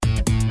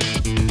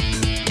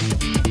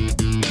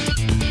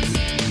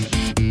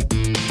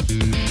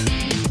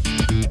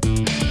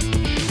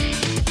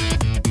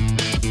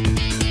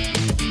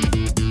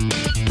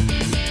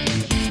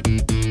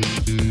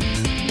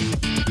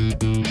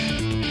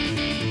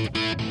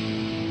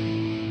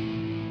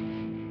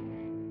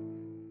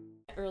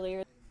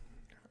earlier.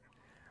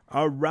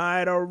 All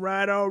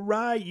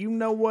right. You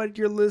know what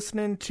you're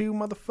listening to,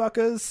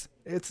 motherfuckers?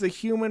 It's the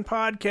Human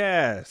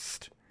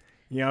Podcast.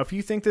 You know, if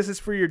you think this is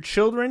for your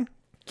children,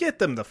 get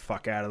them the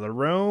fuck out of the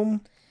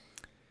room.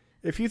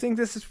 If you think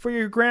this is for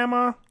your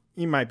grandma,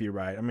 you might be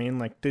right. I mean,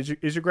 like, is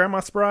your grandma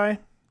spry?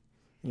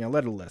 You know,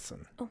 let her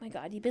listen. Oh my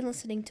god, you've been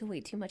listening to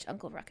way too much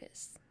Uncle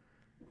Ruckus.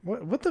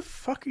 What the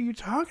fuck are you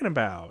talking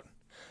about?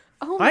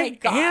 Oh my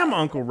god. I am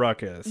Uncle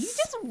Ruckus. You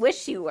just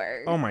wish you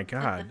were. Oh my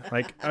god.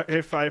 Like,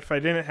 if I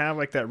didn't have,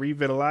 like, that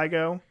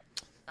revitiligo.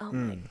 Oh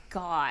my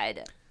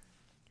god.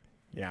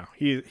 Yeah,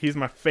 he's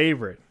my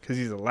favorite because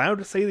he's allowed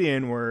to say the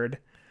N-word,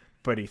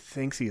 but he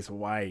thinks he's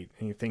white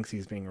and he thinks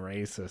he's being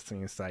racist and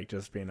he's like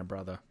just being a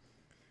brother.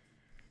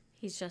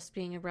 He's just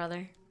being a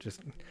brother.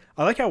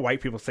 I like how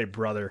white people say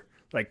brother,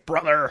 like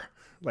brother,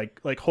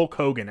 like Hulk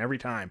Hogan every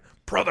time,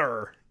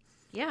 brother.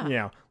 Yeah. You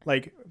know,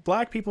 like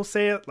black people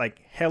say it like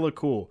hella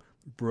cool,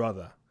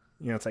 brother.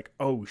 You know, it's like,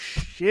 oh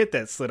shit,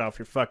 that slid off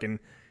your fucking,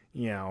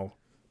 you know,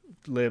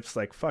 lips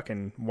like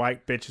fucking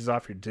white bitches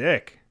off your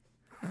dick.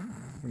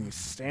 When you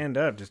stand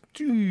up, just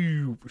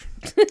Oh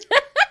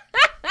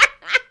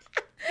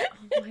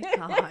my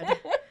god.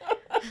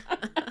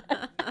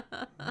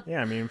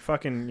 yeah, I mean,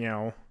 fucking, you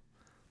know,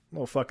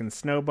 little fucking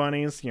snow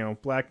bunnies, you know,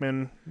 black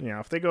men, you know,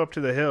 if they go up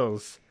to the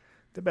hills,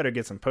 they better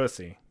get some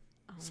pussy,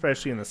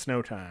 especially in the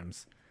snow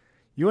times.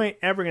 You ain't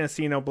ever gonna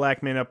see no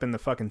black men up in the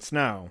fucking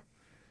snow,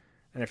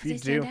 and if you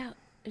do, stand out.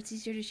 It's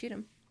easier to shoot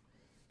them.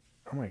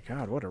 oh my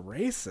god, what a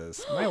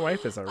racist! My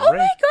wife is a Oh my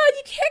racist. god,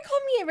 you can't call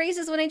me a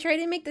racist when I try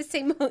to make the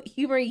same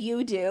humor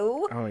you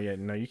do. Oh yeah,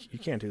 no, you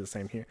can't do the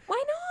same here,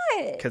 Why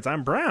not? because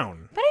I'm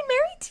brown. But I'm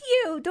married to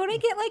you. Don't I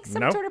get like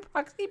some Nope. sort of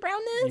proxy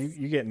brownness?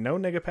 You get no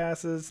nigga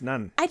passes,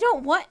 none. I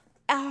don't want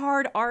a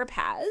hard R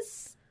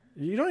pass.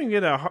 You don't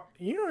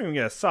even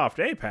get a soft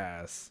A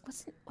pass.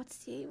 What's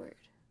the A word?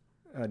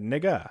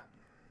 Nigga.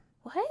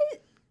 What?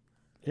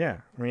 Yeah,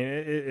 I mean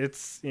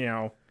it's, you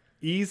know,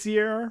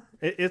 easier.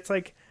 It's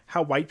like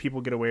how white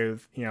people get away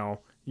with, you know,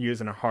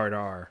 using a hard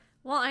R.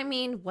 Well, I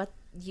mean, what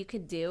you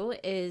could do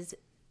is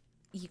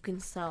you can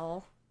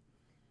sell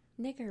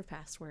nigger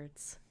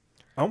passwords.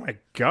 Oh my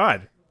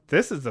god.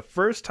 This is the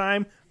first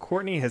time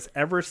Courtney has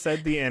ever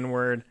said the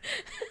N-word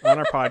on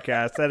our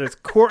podcast. That is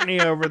Courtney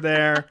over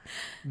there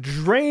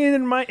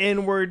draining my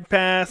N-word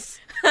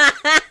pass.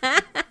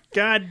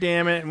 God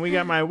damn it. And we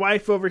got my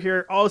wife over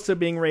here also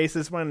being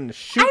racist, wanting to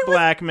shoot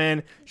black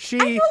men. I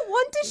don't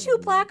want to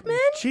shoot black men.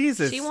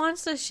 Jesus. She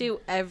wants to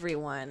shoot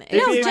everyone. No,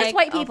 It's just like,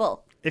 white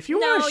people. If you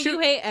No, want to shoot, you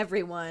hate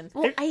everyone.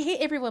 Well, I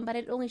hate everyone, but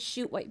I'd only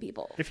shoot white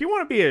people. if you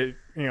want to be a,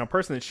 you know,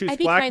 person that shoots I'd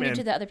be black kinder men,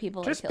 to the other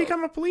people. just I killed.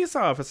 become a police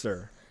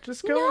officer.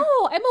 Just go.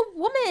 No, I'm a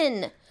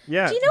woman.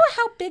 Yeah. Do you know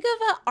how big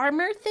of a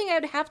armor thing I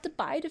would have to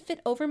buy to fit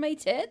over my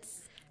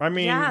tits? I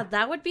mean, Yeah,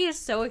 that would be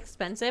so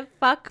expensive.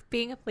 Fuck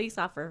being a police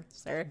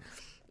officer.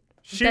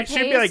 she'd The be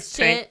pay like is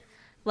tank. shit.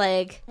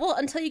 Like, Well,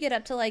 until you get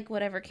up to like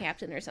whatever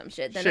captain or some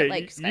shit, then Shit, it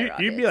like skyrockets.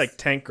 you'd be like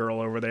Tank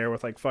Girl over there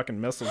with like fucking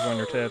missiles on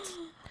your tits.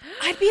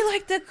 I'd be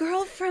like the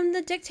girl from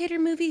the Dictator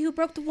movie who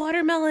broke the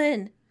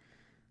watermelon.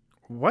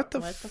 What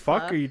the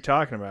fuck are you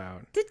talking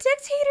about? The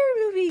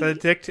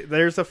Dictator movie.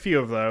 There's a few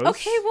of those.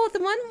 Okay, well,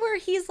 the one where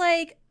he's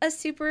like a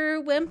super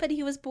wimp and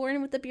he was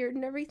born with the beard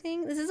and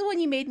everything. This is the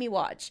one you made me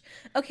watch.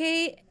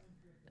 Okay.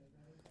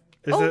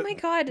 Is Oh it my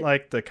god.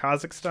 like the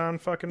Kazakhstan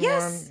fucking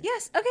Yes, one?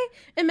 yes. Okay.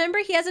 And remember,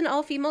 he has an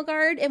all-female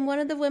guard, and one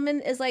of the women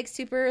is like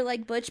super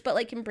like butch, but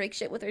like can break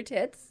shit with her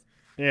tits.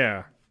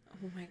 Yeah.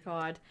 oh my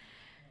god.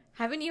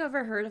 Haven't you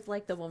ever heard of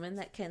like the woman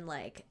that can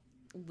like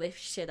lift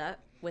shit up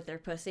with their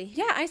pussy?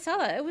 Yeah, I saw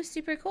that. It was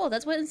super cool.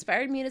 That's what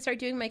inspired me to start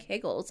doing my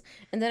Kegels,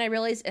 and then I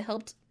realized it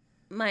helped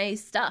my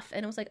stuff,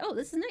 and I was like, oh,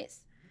 this is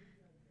nice.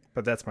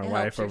 But that's my It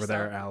wife helps over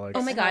there, yourself. Alex.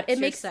 Oh my god, Helps it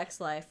your makes sex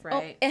life, Oh,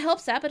 right? it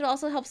helps that, but it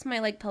also helps my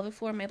like pelvic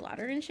floor, and my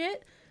bladder, and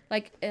shit.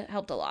 Like it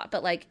helped a lot,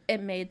 but like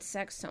it made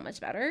sex so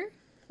much better.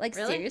 Like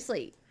Really?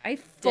 seriously, I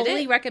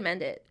fully it?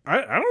 recommend it.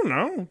 I don't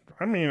know.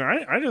 I mean,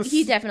 I just...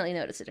 He definitely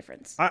noticed a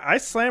difference. I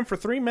slam for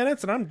 3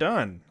 minutes and I'm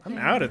done. I'm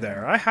out of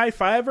there. I high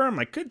five her. I'm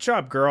like, good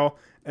job, girl.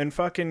 And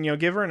fucking, you know,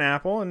 give her an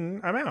apple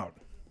and I'm out.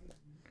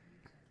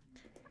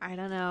 I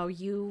don't know.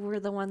 You were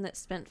the one that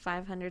spent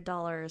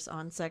 $500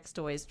 on sex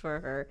toys for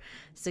her,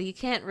 so you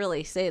can't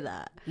really say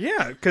that.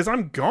 Yeah, because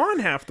I'm gone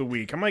half the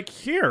week. I'm like,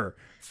 here,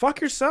 fuck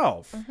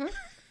yourself.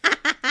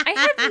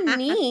 I have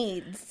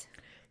needs.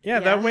 Yeah,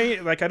 that way,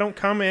 like, I don't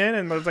come in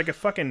and there's like a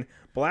fucking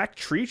black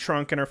tree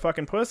trunk in her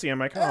fucking pussy. I'm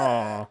like,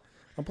 oh,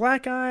 a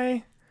black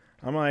guy?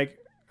 I'm like,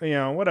 you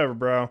know, whatever,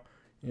 bro.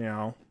 You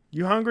know,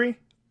 you hungry?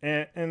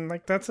 And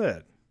like, that's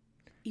it.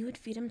 You would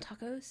feed him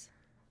tacos?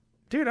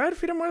 Dude, I'd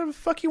feed him whatever the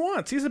fuck he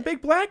wants. He's a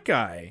big black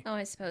guy. Oh,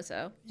 I suppose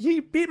so.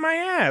 He beat my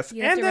ass.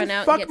 You'd have And to then run out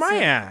and fuck get my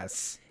some-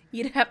 ass.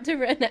 You'd have to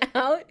run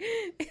out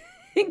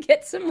and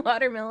get some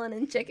watermelon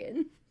and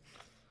chicken.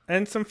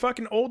 And some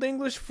fucking Old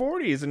English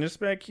 40s and just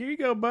be like, here you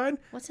go, bud.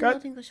 What's an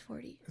Old English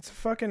 40? It's a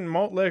fucking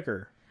malt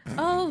liquor.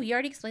 Oh, you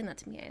already explained that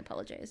to me. I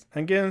apologize.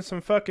 And give him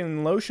some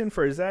fucking lotion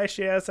for his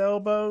ashy ass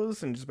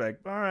elbows and just be like,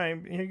 all right,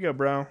 here you go,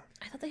 bro.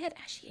 I thought they had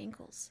ashy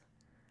ankles.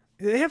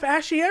 They have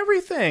ashy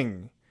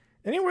everything.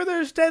 Anywhere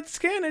there's dead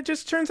skin, it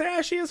just turns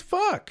ashy as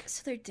fuck.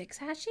 So their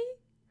dick's ashy?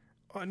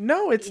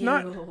 No, it's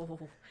not.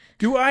 Ew.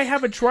 Do I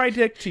have a dry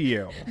dick to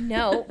you?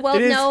 No. Well,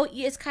 It is- no.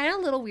 It's kind of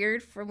a little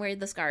weird from where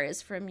the scar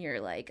is from your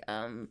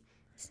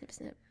snip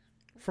snip.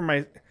 For my,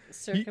 you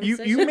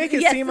Circumcision? make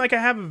it Yes. seem like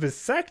I have a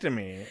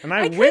vasectomy, and I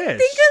I wish. couldn't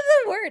think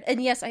of the word,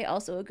 and yes, I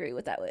also agree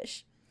with that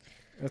wish.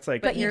 It's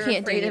like, But you you're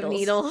can't do afraid of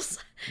needles.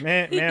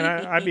 needles. man,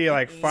 I'd be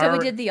like fire. So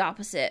we did the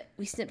opposite.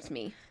 We snipped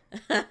me.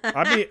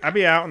 I'd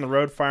be out on the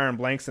road firing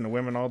blanks into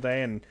women all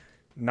day and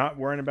not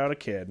worrying about a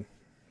kid.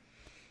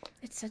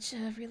 It's such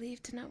a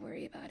relief to not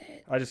worry about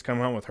it. I just come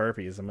home with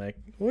herpes. I'm like,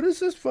 what is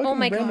this fucking? Oh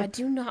my random- god!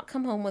 Do not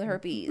come home with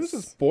herpes. This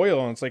is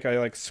boil, and it's like I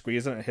like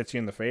squeeze it and it hits you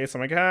in the face.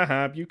 I'm like, ha,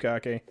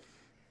 bukkake.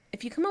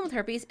 If you come home with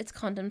herpes, it's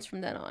condoms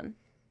from then on.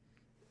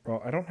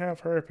 Well, I don't have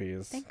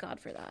herpes, Thank God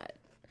for that.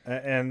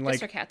 and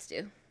Just our like, cats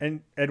do.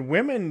 and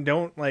women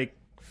don't like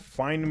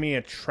find me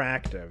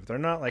attractive. They're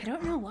not I like,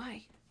 don't know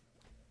why.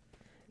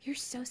 You're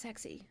so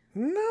sexy.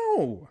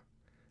 no,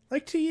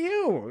 like to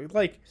you,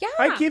 like Yeah.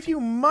 I give you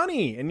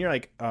money, and you're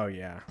like, oh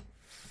yeah,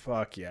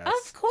 fuck yes.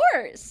 Of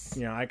course.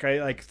 You know, like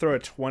I like throw a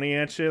 20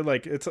 at you,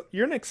 like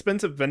you're an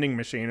expensive vending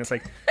machine. It's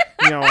like,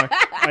 you know,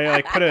 I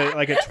like put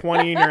a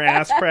 20 in your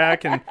ass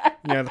crack, and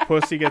you know the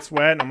pussy gets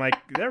wet, and I'm like,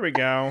 there we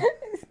go,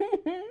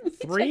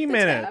 3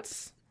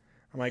 minutes.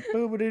 I'm like,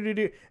 boo boo doo doo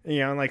doo. You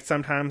know, and like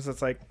sometimes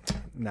it's like,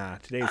 nah,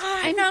 today's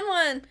I found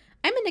one.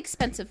 I'm an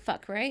expensive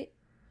fuck, right?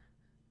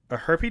 a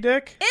herpy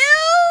dick. Ew!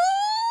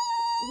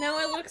 No,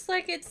 it looks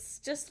like it's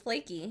just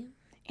flaky.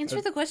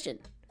 Answer the question.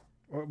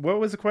 What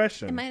was the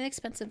question? Am I an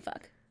expensive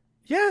fuck?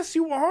 Yes,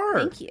 you are.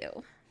 Thank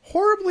you.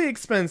 Horribly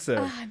expensive.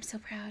 Oh, I'm so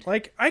proud.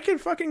 Like I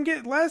could fucking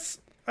get less.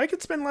 I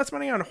could spend less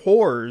money on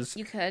whores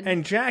You could.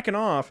 and jacking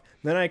off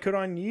than I could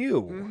on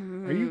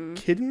you. Are you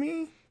kidding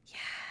me? Yeah.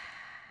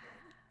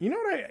 You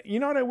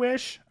know what I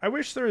wish? I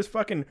wish there was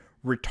fucking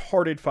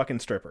retarded fucking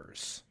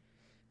strippers.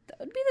 That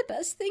would be the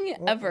best thing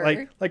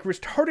ever. Like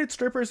retarded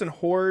strippers and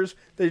whores,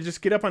 they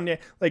just get up on the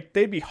like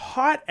they'd be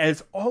hot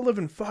as all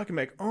living fucking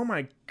like, oh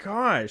my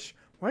gosh,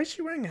 why is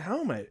she wearing a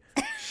helmet?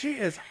 She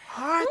is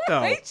hot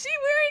though. Why is she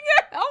wearing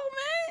a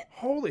helmet?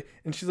 Holy,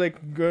 and she's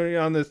like going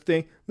on this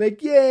thing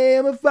like, yeah,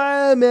 I'm a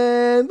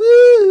fireman.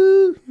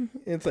 Woo! And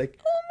it's like,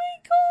 Oh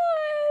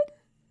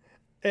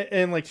my god.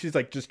 and like she's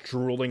like just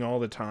drooling all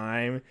the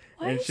time.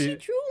 Why and is she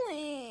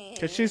drooling?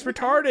 Because she's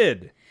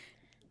retarded.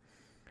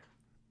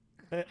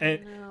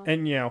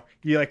 And you know,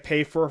 you like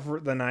pay for her for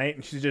the night,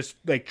 and she just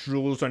like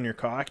drools on your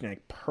cock, and you're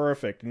like,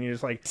 perfect, and you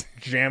just like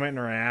jam it in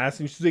her ass,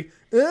 and she's like,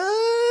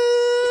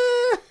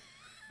 ah!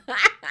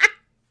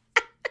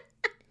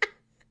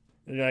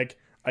 And you're like,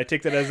 I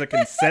take that as a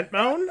consent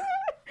moan.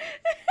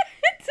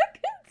 It's a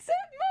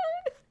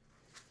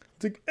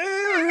consent mode.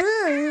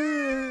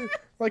 It's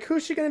like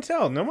who's she gonna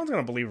tell? No one's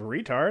gonna believe a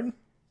retard.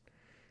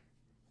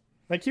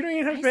 Like you don't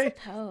even have to I pay.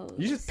 suppose.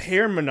 You just pay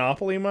her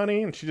Monopoly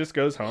money, and she just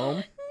goes home.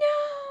 No.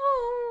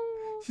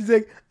 She's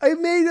like, I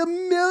made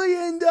 $1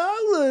 million.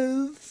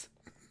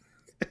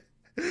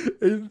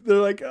 And they're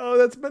like, oh,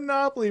 that's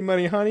Monopoly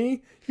money,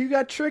 honey. You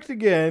got tricked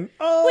again.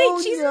 Oh,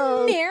 Wait, she's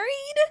no. married?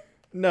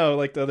 No,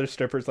 like the other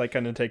strippers, like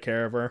kind of take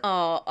care of her,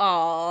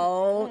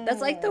 Oh,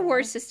 that's like the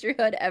worst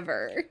sisterhood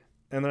ever.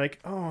 and they're like,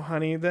 oh,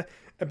 honey, but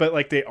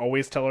like they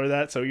always tell her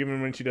that. So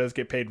even when she does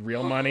get paid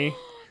real money,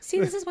 See,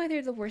 this is why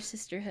they're the worst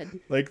sisterhood.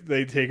 like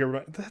they take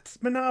her.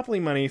 That's Monopoly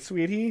money,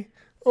 sweetie.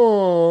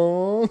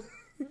 Oh.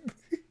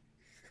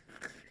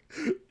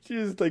 She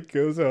just like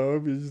goes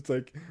home and just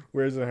like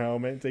wears a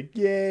helmet. It's like,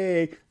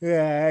 yay,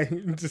 ah,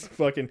 and just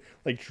fucking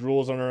like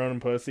drools on her own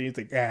pussy. It's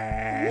like,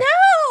 ah.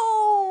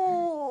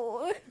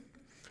 No.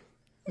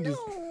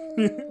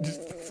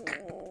 Just-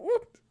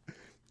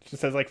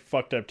 Just has like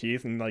fucked up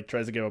teeth and like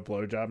tries to give a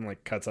blowjob and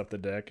like cuts up the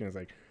dick and is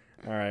like,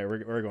 all right,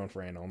 we're going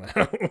for anal now.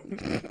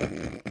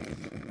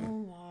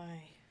 Oh my.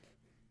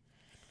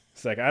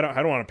 It's like I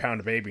don't want to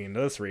pound a baby into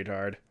this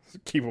retard.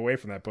 Keep away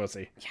from that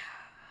pussy. Yeah.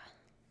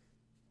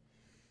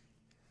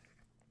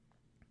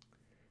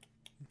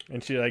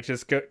 And she like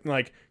just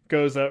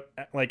goes up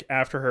like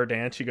after her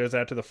dance. She goes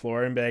out to the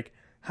floor and be like,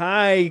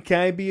 "Hi, can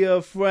I be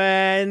your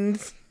friend?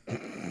 Oh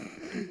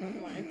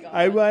my god.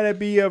 I want to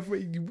be a.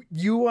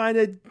 You want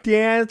to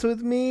dance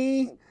with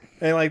me?"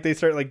 And like they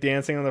start like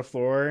dancing on the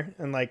floor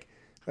and like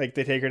they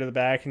take her to the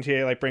back and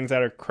she like brings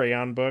out her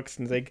crayon books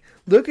and is like,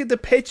 "Look at the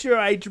picture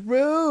I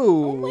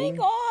drew." Oh my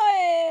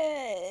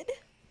god.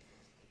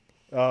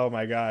 Oh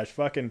my gosh,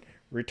 fucking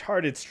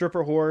retarded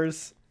stripper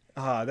whores.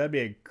 Ah, that'd be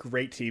a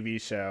great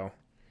TV show.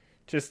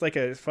 Just like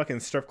a fucking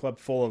strip club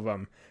full of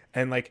them.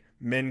 And like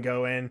men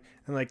go in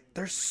and like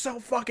they're so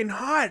fucking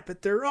hot,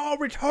 but they're all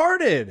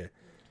retarded.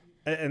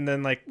 And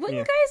then like, Wouldn't you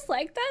you know, guys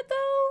like that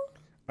though?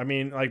 I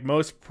mean, like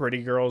most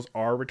pretty girls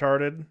are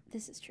retarded.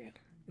 This is true.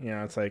 You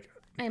know, it's like,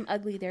 I am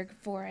ugly,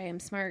 therefore I am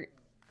smart.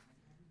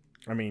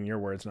 I mean, your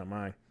words, not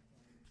mine.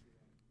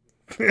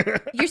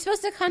 You're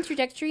supposed to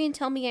contradictory and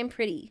tell me I'm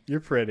pretty. You're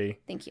pretty.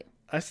 Thank you.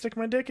 I stick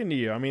my dick into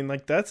you. I mean,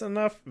 like that's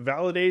enough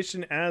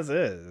validation as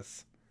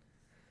is.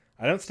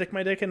 I don't stick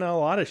my dick into a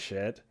lot of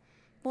shit.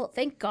 Well,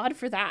 thank God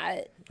for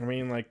that. I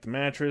mean, like the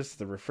mattress,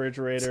 the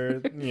refrigerator,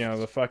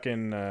 the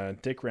fucking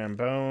Dick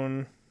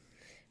Rambone.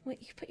 Wait,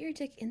 you put your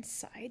dick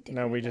inside? Dick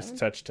No, we Rambone? just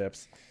touch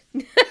tips.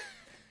 Oh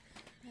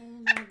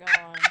my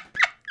god.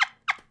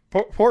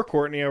 Poor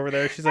Courtney over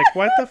there. She's like,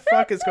 what the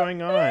fuck is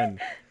going on?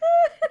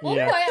 Well,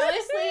 Yeah. quite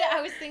honestly,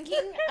 I was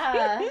thinking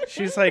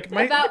She's like,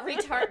 about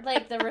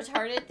the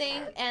retarded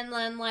thing, and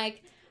then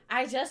like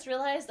I just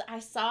realized I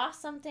saw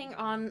something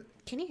on.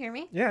 Can you hear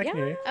me? Yeah, I can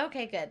hear you.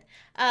 Okay, good.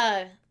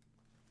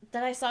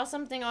 That I saw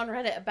something on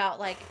Reddit about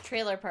like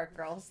trailer park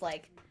girls,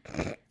 like.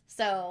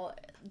 So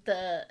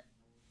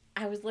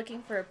I was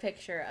looking for a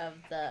picture of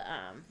the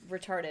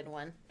retarded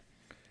one.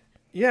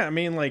 Yeah, I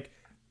mean, like,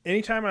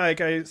 anytime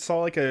I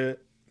saw like a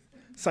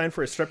sign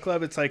for a strip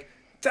club, it's like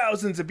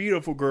thousands of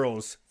beautiful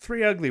girls,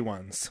 3 ugly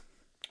ones.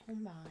 Oh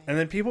my. And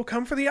then people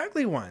come for the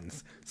ugly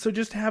ones. So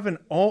just having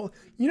all,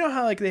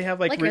 how like they have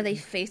like are they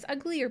face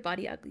ugly or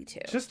body ugly too?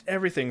 just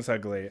everything's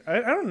ugly. I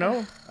don't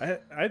know.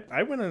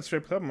 I went in a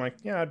strip club. I'm like,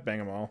 yeah, I'd bang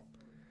them all.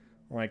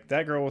 Like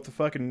that girl with the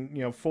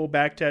fucking full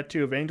back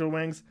tattoo of angel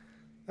wings.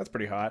 That's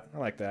pretty hot. I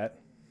like that.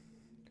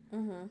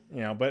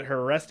 Mm-hmm. But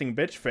her resting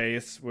bitch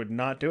face would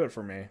not do it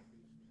for me.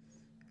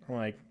 I'm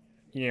like,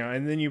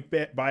 and then you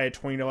buy a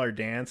 $20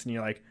 dance and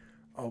you're like,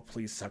 oh,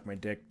 please suck my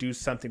dick. Do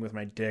something with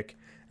my dick.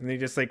 And they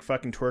just like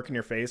fucking twerk in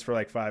your face for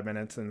like 5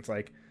 minutes. And it's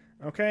like,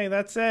 okay,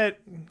 that's it.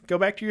 Go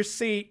back to your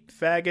seat,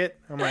 faggot.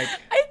 I'm like,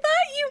 I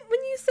thought when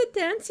you said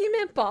dance, you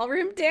meant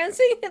ballroom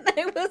dancing. And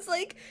I was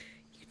like,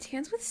 you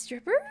dance with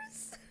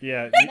strippers?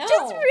 yeah, I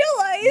just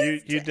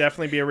realized. you'd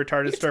definitely be a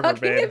retarded You're stripper,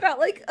 talking babe. about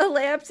like a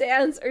lap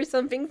dance or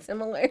something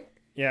similar.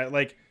 Yeah,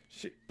 like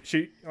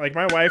she like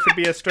my wife would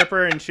be a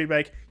stripper and she'd be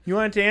like, you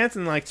want to dance?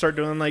 And like start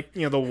doing like,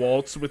 the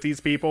waltz with these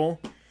people.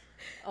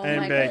 Oh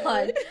And my beg.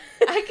 god.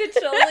 I could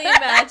totally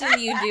imagine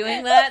you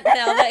doing that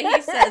now that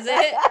he says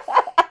it.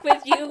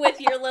 With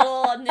your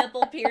little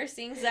nipple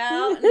piercings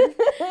out.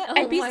 Oh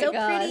I'd be my so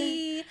God.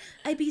 pretty.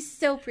 I'd be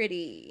so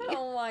pretty.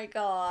 Oh my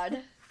god.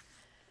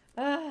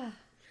 Ah.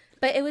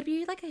 But it would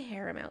be like a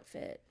harem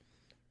outfit.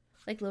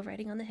 Like low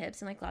riding on the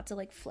hips and like lots of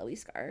like flowy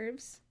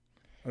scarves.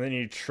 And then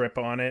you trip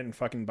on it and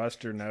fucking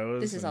bust your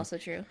nose. This is and, also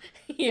true.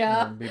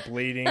 Yeah. and be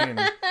bleeding and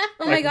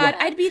Oh my Like, god,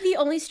 what- I'd be the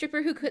only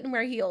stripper who couldn't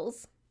wear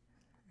heels.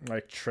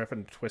 like trip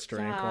and twist her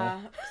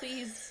ankle.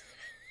 Please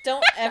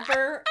don't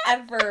ever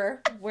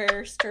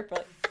wear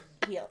stripper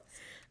heels.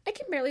 I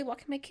can barely walk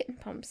in my kitten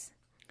pumps.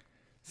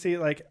 See,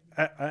 like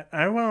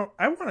I want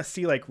to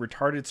see like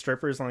retarded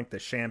strippers in like the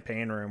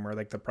champagne room or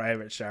like the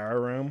private shower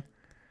room.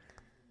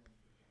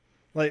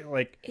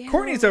 Like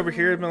Courtney's over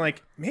here and been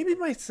like, maybe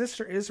my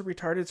sister is a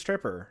retarded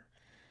stripper.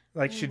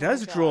 Like she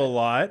does drool a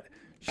lot.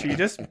 She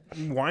just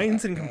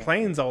whines and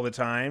complains all the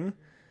time.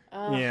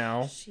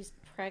 She's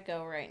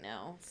preggo right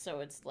now, so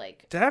it's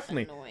like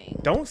Definitely. annoying.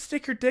 Don't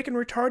stick your dick in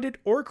retarded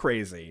or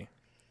crazy.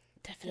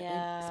 Definitely.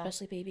 Yeah.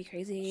 Especially baby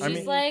crazy. I She's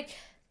mean- like,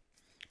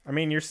 I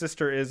mean, your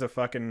sister is a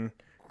fucking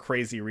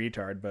crazy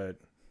retard, but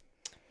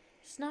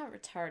she's not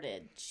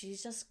retarded.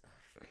 She's just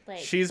like,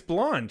 she's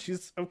blonde.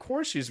 Of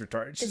course she's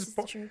retarded. This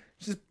is true.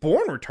 She's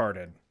born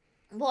retarded.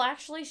 well,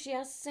 actually, she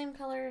has the same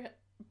color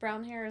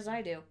brown hair as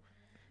I do.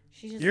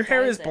 She just Your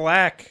hair dyes is it.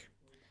 black.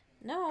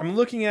 No, I'm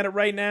looking at it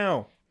right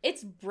now.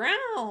 it's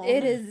brown.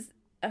 It is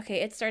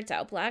okay, it starts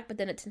out black, but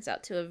then it turns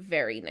out to a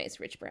very nice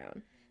rich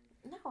brown.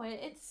 No,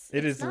 it's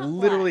It it's is not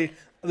literally black.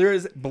 there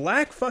is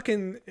black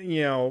fucking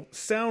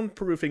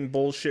soundproofing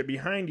bullshit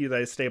behind you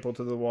that I stapled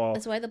to the wall.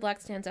 That's why the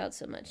black stands out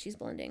so much. She's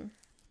blending.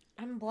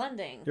 I'm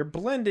blending. You're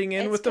blending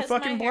in It's with the 'cause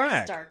fucking my hair's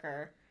black.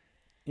 darker.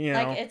 You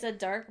know, Like it's a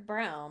dark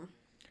brown.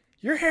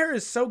 your hair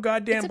is so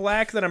goddamn It's a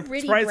black that I'm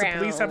pretty surprised the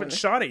police brown. haven't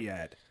shot it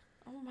yet.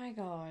 Oh my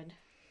god.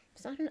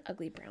 It's not an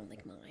ugly brown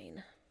like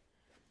mine.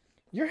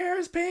 Your hair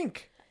is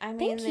pink. I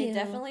mean, Thank they you.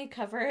 definitely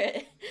cover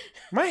it.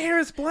 My hair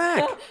is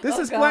black. This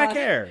Oh, is black gosh.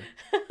 hair.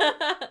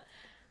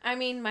 I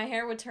mean, my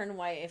hair would turn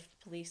white if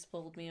police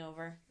pulled me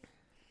over.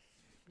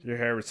 Your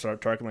hair would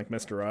start talking like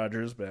Mr.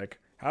 Rogers back.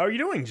 How are you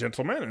doing,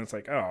 gentlemen? And it's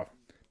like, oh,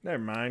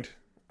 never mind.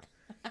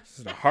 This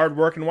is a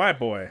hard-working white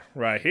boy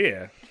right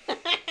here.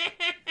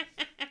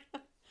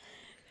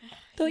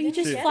 Don't you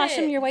just Get flash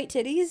it. him your white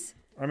titties?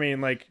 I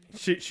mean, like,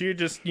 she would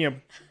just,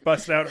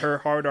 bust out her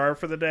hard R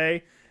for the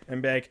day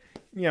and be like,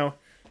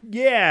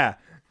 yeah,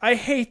 I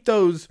hate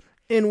those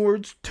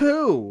N-words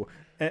too.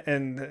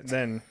 And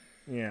then,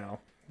 the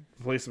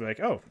police would be like,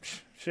 oh,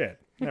 shit,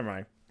 never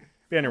mind.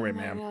 Be on your way, Oh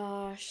my ma'am.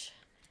 gosh.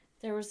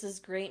 There was this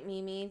great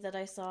meme that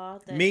I saw.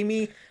 That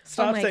Mimi,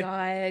 stop Oh my saying.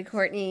 god,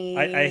 Courtney.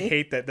 I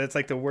hate that. That's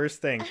like the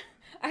worst thing.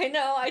 I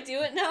know, I do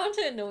it now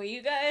to annoy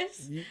you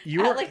guys. You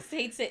were Alex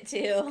hates it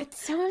too.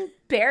 It's so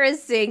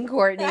embarrassing,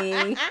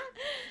 Courtney.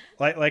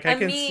 like I a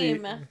can meme.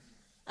 see.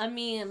 A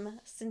meme,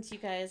 since you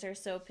guys are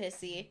so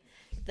pissy,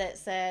 that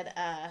said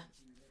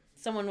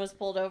someone was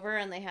pulled over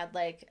and they had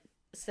like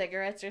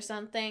cigarettes or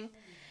something.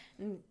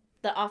 And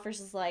the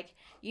officer's like,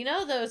 you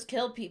know those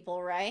kill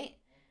people, right?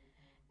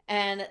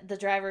 And the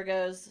driver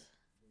goes,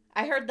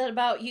 I heard that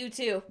about you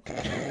too.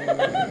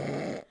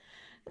 Like,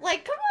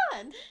 come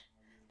on.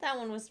 That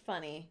one was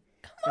funny.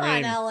 Come Come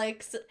on,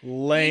 Alex.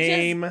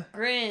 Lame. He just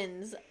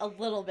grins a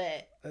little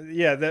bit.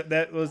 Yeah,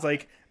 that was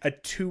like a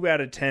 2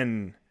 out of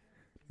 10.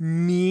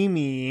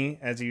 Meme,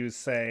 as you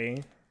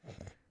say.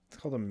 It's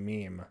called a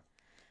meme.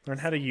 Learn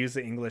how to use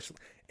the English.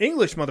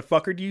 English,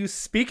 motherfucker. Do you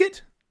speak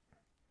it?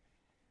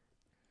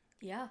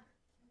 Yeah.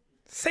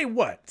 Say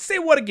what? Say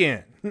what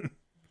again?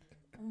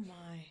 Oh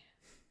my.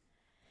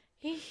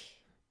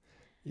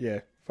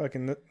 Yeah,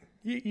 fucking.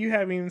 You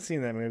haven't even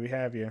seen that movie,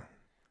 have you?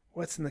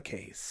 What's in the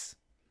case?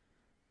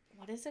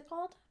 What is it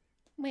called?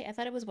 Wait, I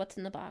thought it was What's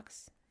in the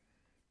Box.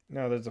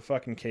 No, there's a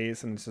fucking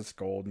case and it's just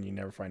gold and you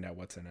never find out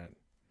what's in it.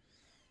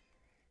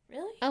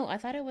 Really? Oh, I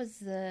thought it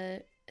was Is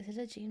it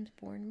a James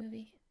Bourne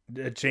movie?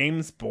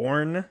 James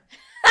Bourne?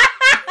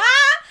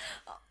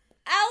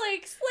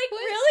 Alex, like,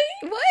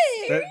 really?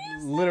 What? That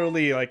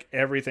literally, like,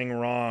 everything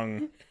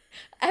wrong.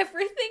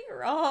 Everything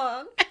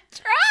wrong. I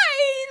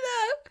tried!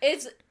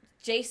 It's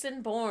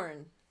Jason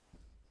Bourne.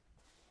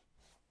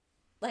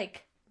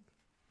 Like,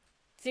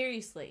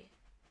 seriously.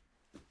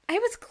 I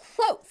was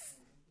close.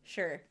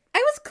 Sure.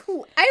 I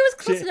was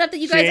close enough that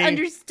you guys Jane-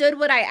 understood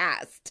what I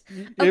asked.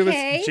 It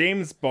Okay? was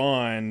James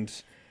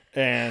Bond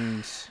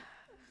and... She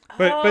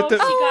But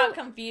got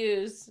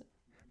confused.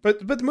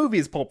 But the movie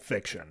is Pulp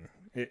Fiction.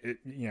 You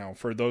know,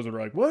 for those that are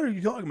like, what are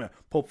you talking about?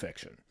 Pulp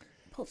Fiction.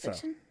 Pulp So,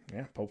 Fiction?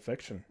 yeah, Pulp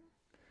Fiction.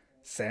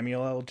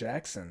 Samuel L.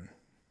 Jackson.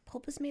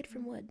 Pulp is made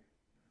from wood.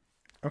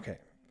 Okay.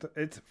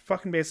 It's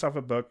fucking based off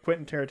a book.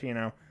 Quentin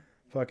Tarantino.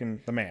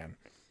 Fucking the man.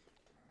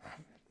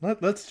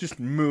 Let's just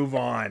move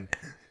on.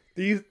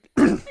 These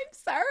I'm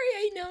sorry,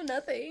 I know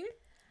nothing.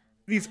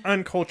 these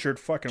uncultured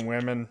fucking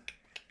women.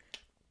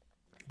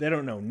 They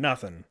don't know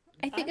nothing.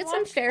 I think I've it's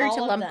watched unfair all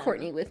to of lump them.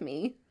 Courtney with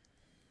me.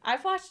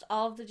 I've watched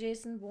all of the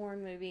Jason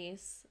Bourne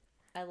movies.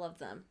 I love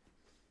them.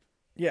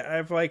 Yeah,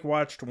 I've like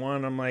watched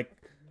one. I'm like,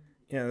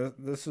 yeah,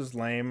 this is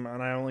lame,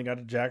 and I only got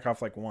to jack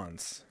off like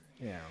once.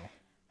 You know.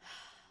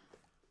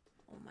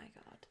 Oh my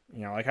god.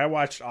 You know, like I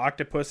watched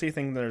Octopussy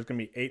thinking there's going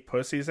to be 8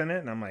 pussies in it,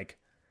 and I'm like,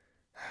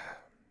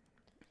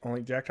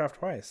 only jacked off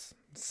twice.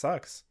 It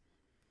sucks.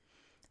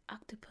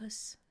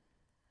 Octopus.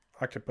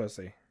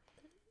 Octopussy.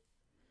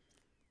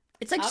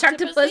 It's like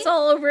Octopussy? Sharktopus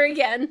all over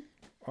again.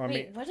 Well, I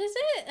Wait, mean, what is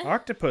it?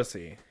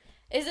 Octopussy.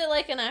 Is it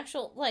like an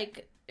actual,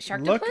 like...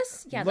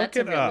 Sharktopus? Yeah, look that's a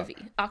it real up.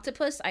 movie.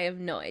 Octopus? I have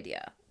no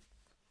idea.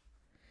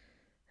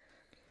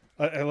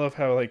 I love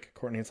how, like,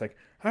 Courtney's like,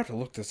 I have to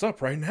look this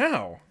up right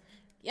now.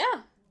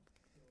 Yeah.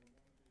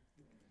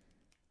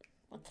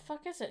 What the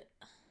fuck is it?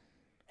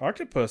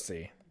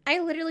 Octopussy. I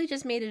literally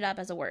just made it up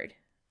as a word.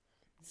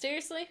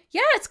 Seriously?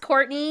 Yes,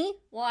 Courtney!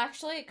 Well,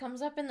 actually, it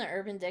comes up in the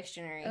Urban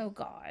Dictionary. Oh,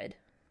 God.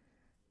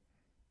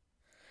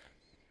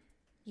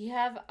 You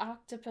have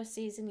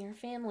octopuses in your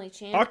family,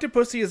 champ.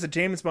 Octopussy is a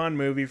James Bond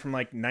movie from,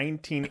 like,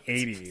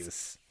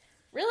 1980s.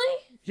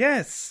 Really?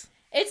 Yes.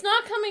 It's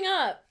not coming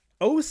up.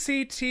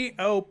 Octopussy.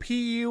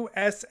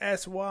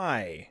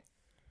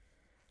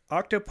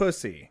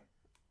 Octopussy.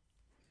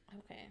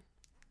 Okay.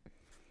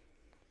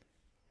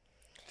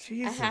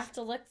 Jesus. I have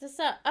to look this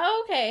up.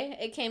 Oh, okay.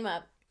 It came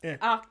up. Yeah.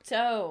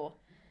 Octo.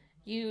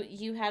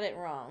 You had it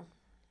wrong.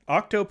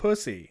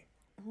 Octopussy.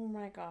 Oh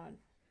my god.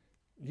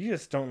 You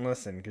just don't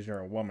listen because you're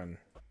a woman.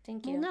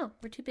 Thank you. Well, no,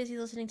 we're too busy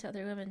listening to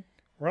other women.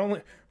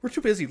 We're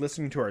too busy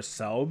listening to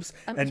ourselves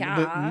and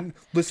yeah.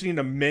 listening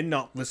to men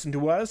not listen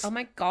to us. Oh,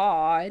 my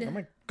God. Oh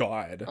my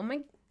god. Oh, my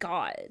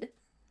God.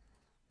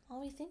 Well,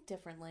 we think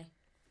differently.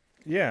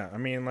 Yeah, I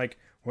mean, like,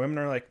 women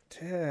are like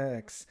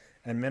tits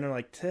and men are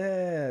like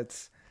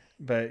tits,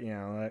 but you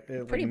know,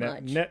 Pretty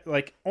much.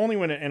 like only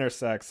when it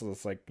intersects,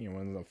 it's like, you know,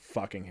 when the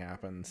fucking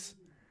happens.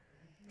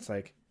 It's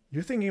like,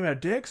 you're thinking about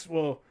dicks?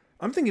 Well,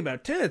 I'm thinking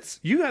about tits.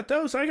 You got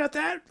those, I got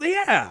that.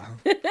 Yeah,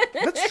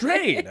 let's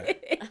trade. Do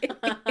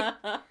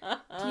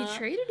you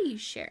trade or do you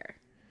share?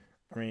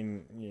 I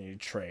mean, you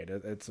trade.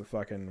 It's a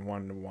fucking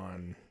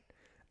 1-to-1.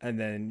 And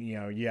then, you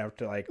know, you have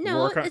to, like,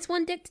 No, work on... it's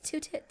one dick to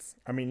 2 tits.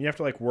 I mean, you have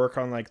to, like, work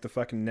on, like, the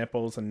fucking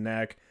nipples and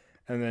neck.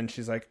 And then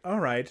she's like, all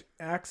right,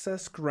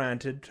 access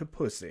granted to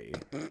pussy.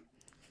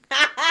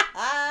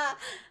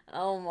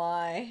 Oh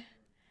my.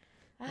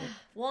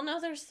 Well,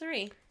 no, there's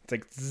 3. It's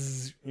like,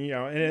 zzz, you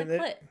know, The and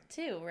clit,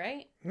 too,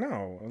 right?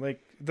 no,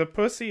 like, the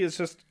pussy is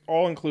just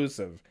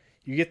all-inclusive.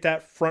 You get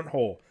that front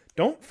hole.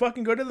 Don't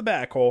fucking go to the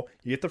back hole.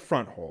 You get the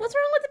front hole. What's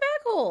wrong with the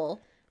back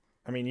hole?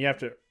 I mean, you have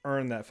to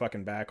earn that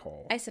fucking back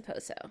hole. I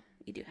suppose so.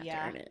 You do have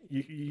Yeah. to earn it.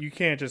 You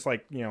can't just,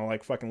 like, you know,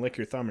 like, fucking lick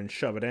your thumb and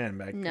shove it in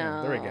back.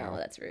 No, There we go.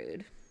 that's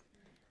rude.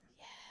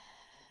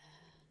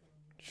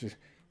 She's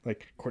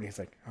like, Courtney's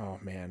like, oh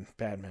man,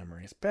 bad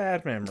memories.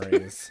 Bad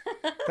memories.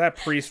 That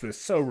priest was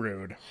so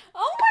rude.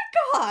 Oh my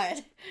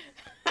god!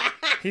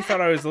 He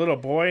thought I was a little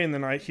boy, and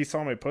then he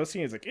saw my pussy,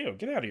 and he's like, ew,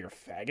 get out of here,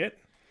 faggot.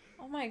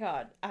 Oh my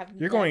god.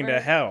 You're going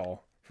to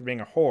hell for being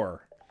a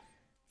whore.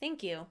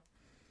 Thank you.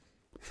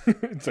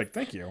 It's like,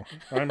 thank you.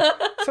 I'm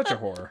such a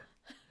whore.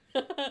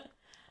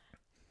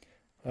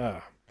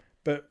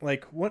 But,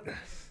 like, what...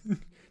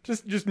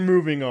 just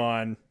moving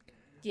on.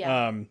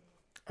 Yeah.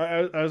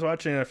 I was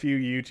watching a few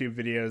YouTube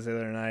videos the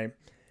other night,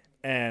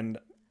 and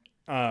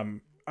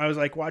I I was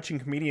like watching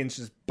comedians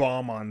just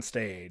bomb on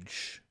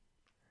stage.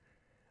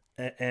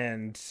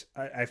 And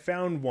I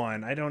found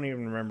one. I don't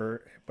even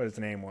remember what his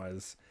name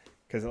was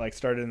because it like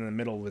started in the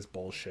middle of his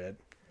bullshit.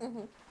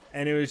 Mm-hmm.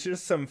 And it was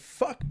just some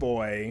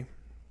fuckboy.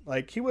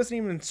 Like, he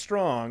wasn't even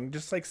strong,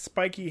 just like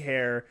spiky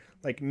hair,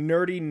 like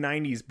nerdy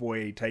 90s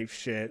boy type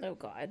shit. Oh,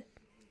 God.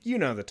 You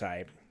know the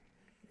type.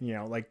 You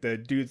know, like the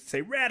dudes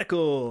say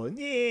radical,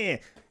 yeah,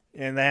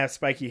 and they have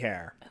spiky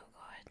hair. Oh,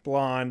 God.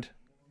 Blonde,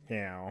 you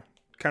know,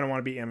 kind of want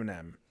to be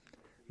Eminem.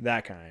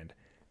 That kind.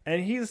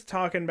 And he's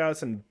talking about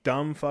some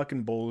dumb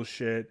fucking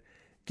bullshit,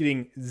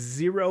 getting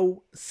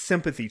zero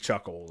sympathy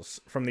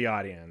chuckles from the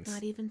audience.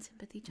 Not even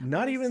sympathy chuckles.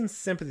 Not even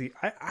sympathy.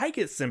 I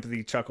get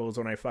sympathy chuckles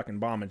when I fucking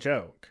bomb a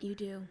joke. You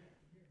do.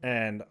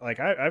 And,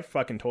 like, I've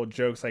fucking told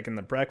jokes, like, in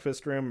the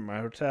breakfast room at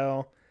my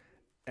hotel.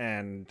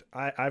 And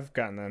I've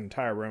gotten the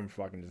entire room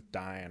fucking just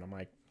dying. I'm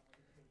like,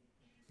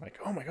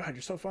 oh my God,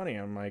 you're so funny.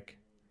 I'm like,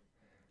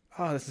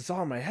 oh, this is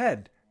all in my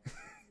head.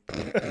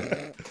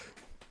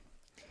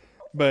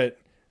 But,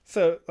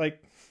 so,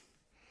 like,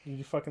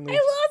 you fucking leave. I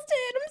lost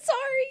it. I'm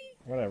sorry.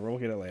 Whatever, we'll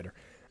get it later.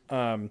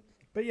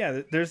 But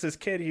yeah, there's this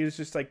kid, he was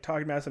just, like,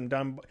 talking about some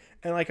dumb,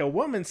 and, like, a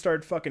woman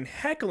started fucking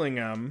heckling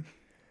him,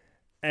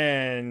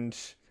 and,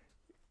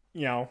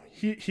 you know,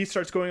 he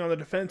starts going on the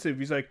defensive.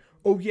 He's like,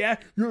 oh yeah,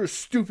 you're a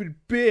stupid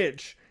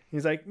bitch.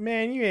 He's like,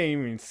 man, you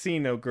ain't even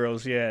seen no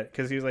girls yet,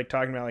 because he was, like,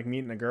 talking about, like,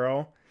 meeting a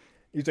girl.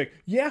 He's like,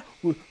 yeah,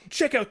 well,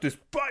 check out this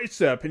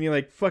bicep. And he,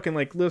 like, fucking,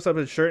 like, lifts up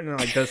his shirt and,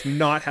 like, does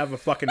not have a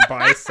fucking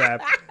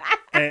bicep.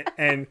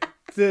 And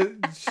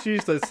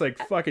she's just, like,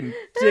 fucking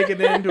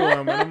digging into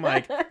him. And I'm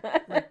like,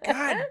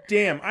 God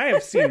damn, I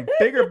have seen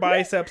bigger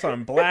biceps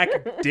on black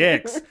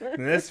dicks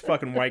than this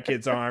fucking white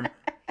kid's arm.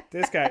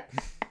 This guy,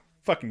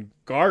 fucking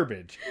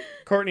garbage.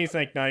 Courtney's,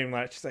 like, not even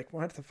like, she's like,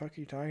 what the fuck are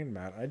you talking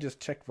about? I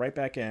just checked right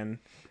back in.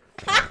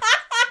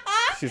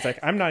 She's like,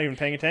 I'm not even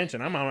paying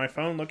attention. I'm on my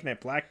phone looking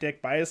at black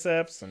dick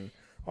biceps and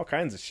all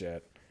kinds of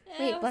shit.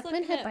 Wait, black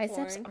men have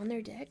biceps on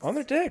their dicks? On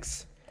their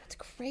dicks. That's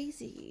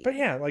crazy. But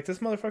yeah, like, this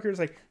motherfucker is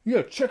like,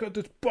 yeah, check out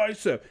this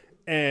bicep.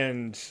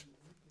 And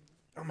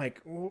I'm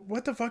like,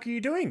 what the fuck are you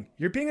doing?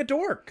 You're being a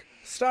dork.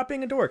 Stop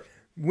being a dork.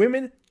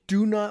 Women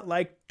do not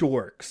like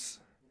dorks.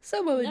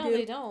 Some women No, do.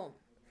 they don't.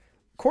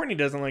 Courtney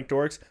doesn't like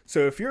dorks.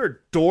 So if you're a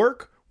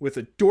dork with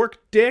a dork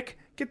dick,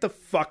 get the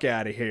fuck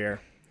out of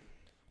here.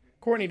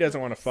 Courtney doesn't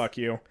want to fuck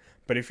you.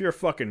 But if you're a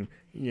fucking,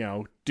 you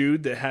know,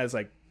 dude that has,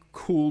 like,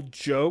 cool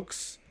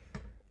jokes.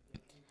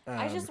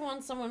 I just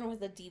want someone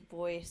with a deep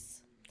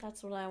voice.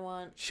 That's what I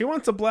want. She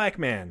wants a black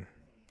man.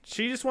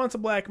 She just wants a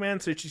black man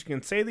so she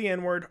can say the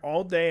N-word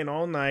all day and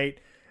all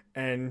night.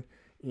 And,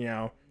 you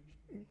know,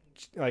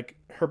 like,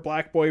 her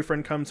black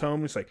boyfriend comes home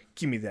and he's like,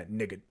 give me that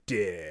nigga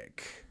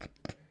dick.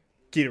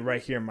 Get it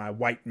right here in my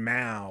white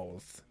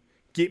mouth.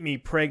 Get me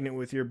pregnant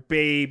with your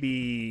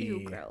baby.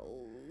 Ew,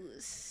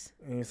 gross.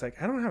 And he's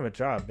like, I don't have a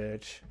job,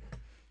 bitch.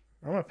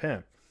 I'm a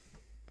pimp.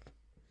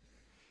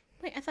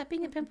 Wait, I thought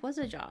being a pimp was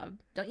a job.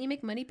 Don't you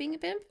make money being a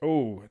pimp?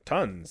 Oh,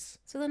 tons.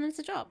 So then it's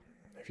a job.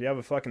 If you have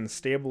a fucking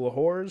stable of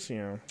whores, you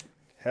know,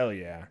 hell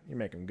yeah. You're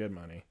making good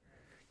money.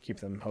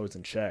 Keep them hoes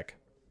in check.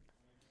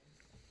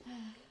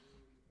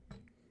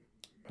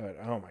 But,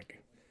 oh my God.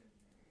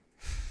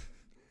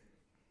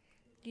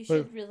 You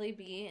should really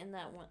be in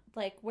that one.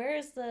 Like, where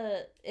is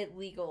it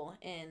legal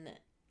in,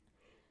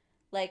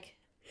 like...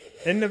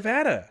 In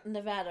Nevada.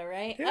 Nevada,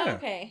 right? Yeah. Oh,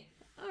 okay.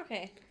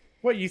 Okay.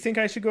 What, you think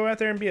I should go out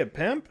there and be a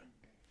pimp?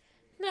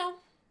 No.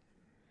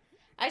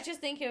 I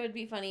just think it would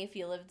be funny if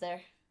you lived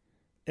there.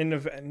 In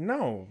Nevada?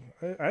 No.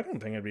 I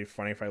don't think it'd be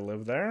funny if I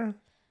lived there.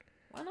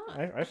 Why not?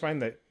 I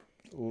find that...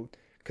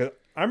 Because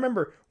I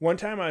remember one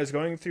time I was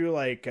going through,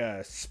 like,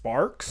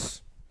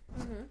 Sparks.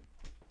 Mm-hmm.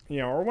 You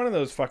know, or one of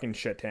those fucking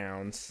shit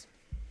towns.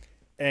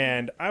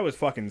 And I was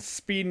fucking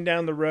speeding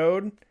down the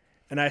road.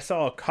 And I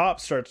saw a cop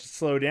start to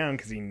slow down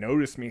because he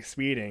noticed me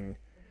speeding.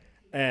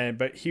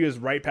 But he was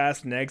right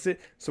past an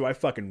exit. So I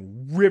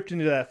fucking ripped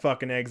into that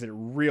fucking exit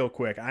real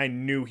quick. I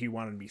knew he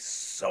wanted me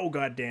so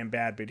goddamn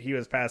bad. But he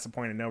was past the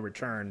point of no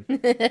return.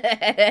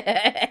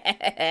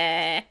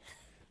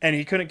 And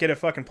he couldn't get a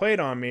fucking plate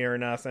on me or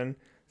nothing.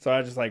 So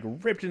I just, like,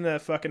 ripped into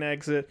that fucking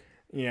exit.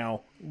 You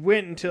know,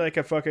 went into, like,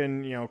 a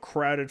fucking, you know,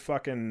 crowded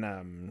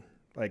fucking,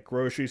 like,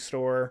 grocery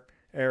store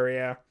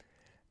area.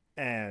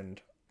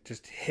 And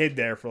just hid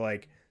there for,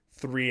 like,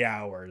 3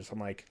 hours. I'm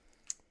like,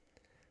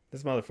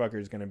 this motherfucker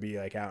is going to be,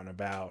 like, out and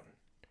about.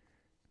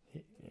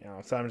 You know,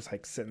 so I'm just,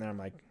 like, sitting there. I'm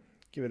like,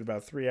 give it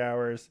about 3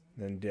 hours,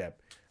 then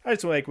dip. I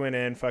just, like, went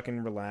in,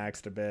 fucking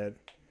relaxed a bit.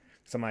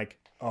 So I'm like,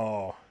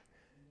 oh,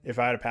 if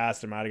I had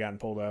passed him, I'd have gotten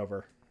pulled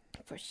over.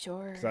 For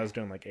sure. Because I was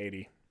doing, like,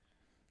 80.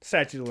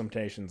 Statute of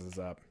limitations is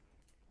up.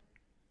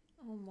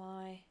 Oh,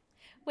 my.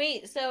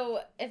 Wait, so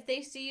if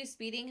they see you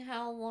speeding,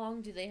 how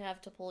long do they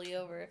have to pull you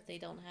over if they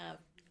don't have...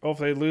 Well, if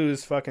they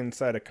lose fucking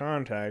sight of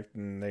contact,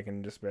 and they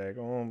can just be like,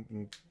 oh,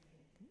 you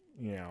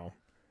know,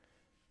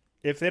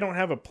 if they don't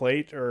have a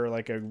plate or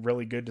like a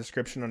really good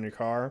description on your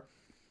car,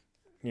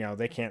 you know,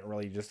 they can't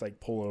really just like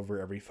pull over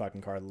every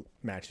fucking car that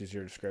matches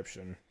your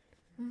description.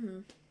 Mm-hmm.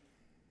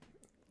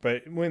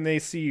 But when they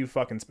see you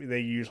fucking they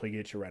usually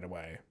get you right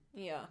away.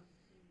 Yeah.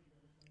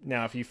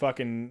 Now, if you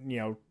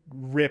fucking,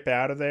 rip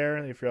out of there,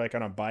 if you're like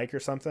on a bike or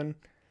something,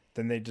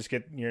 then they just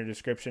get your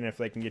description. If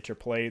they can get your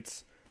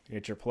plates,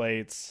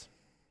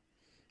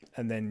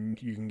 and then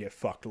you can get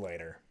fucked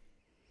later.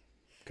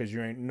 Because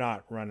you ain't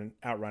not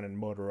outrunning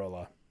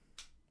Motorola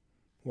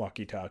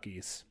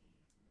walkie-talkies.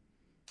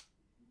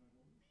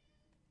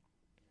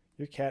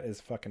 Your cat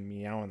is fucking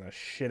meowing the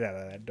shit out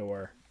of that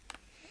door.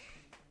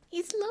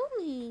 He's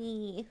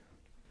lonely.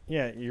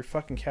 Yeah, your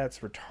fucking cat's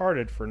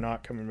retarded for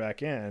not coming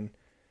back in.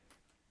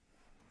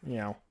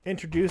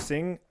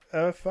 Introducing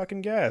a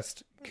fucking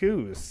guest.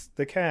 Coos,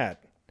 the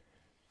cat.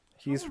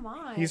 He's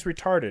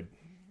retarded.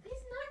 He's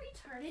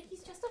not retarded.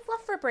 He's just a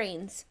fluffer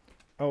brains.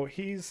 Oh,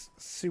 he's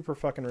super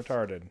fucking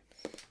retarded.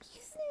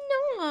 He's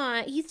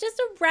not. He's just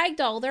a rag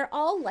doll. They're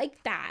all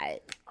like that.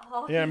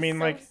 Oh, Yeah, I he's mean, so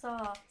like-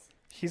 soft.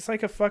 He's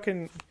like a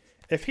fucking...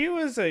 If he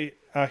was a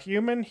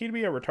human, he'd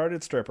be a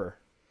retarded stripper.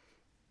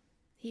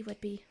 He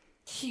would be.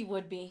 He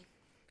would be.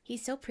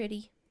 He's so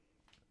pretty.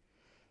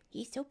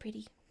 He's so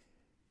pretty.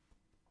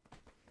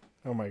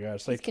 Oh my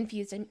gosh. He's Like,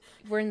 confused and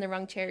we're in the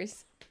wrong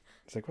chairs.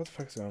 it's like, what the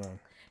fuck's going on?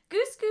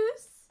 Goose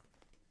Goose.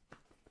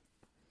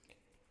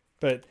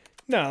 But,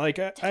 no, like,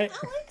 Alex, I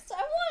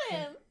want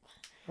him.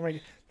 I'm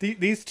like,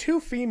 these two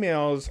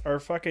females are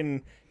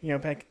fucking,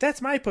 like,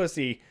 that's my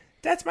pussy.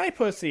 That's my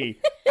pussy.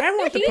 I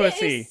want the He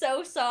pussy. is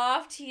so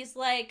soft. He's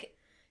like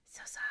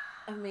So soft.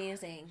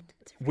 amazing.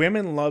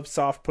 Women love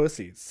soft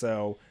pussies.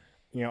 So,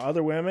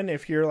 other women,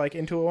 if you're like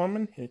into a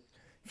woman,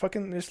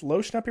 fucking just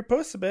lotion up your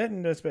puss a bit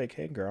and just be like,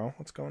 hey girl,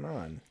 what's going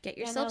on? Get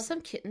yourself no.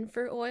 some kitten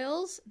fur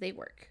oils. They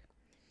work.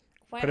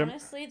 Quite Put him-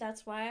 honestly,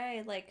 that's why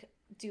I like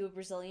do a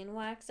Brazilian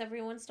wax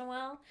every once in a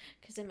while,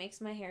 because it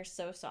makes my hair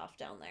so soft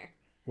down there.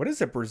 What is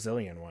a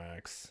Brazilian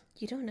wax?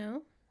 You don't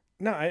know?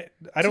 No, I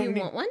Do don't you need...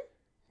 want one?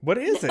 What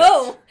is it?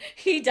 Oh,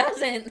 he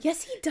doesn't.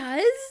 Yes, he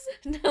does.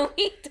 No,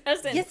 he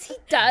doesn't. Yes, he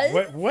does.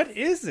 What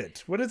is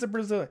it? What is a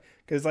Brazilian?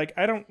 Because, like,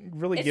 I don't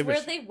really It's give where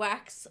a they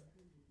wax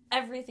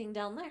everything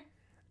down there.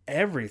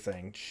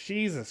 everything.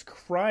 Jesus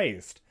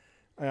Christ.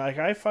 Like,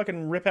 I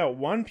fucking rip out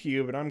one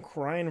pube and I'm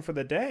crying for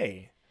the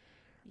day.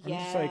 I'm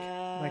Yeah. just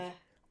like,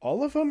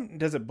 all of them?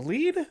 Does it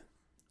bleed?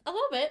 a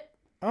little bit.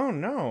 Oh,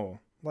 no.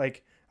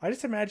 Like, I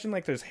just imagine,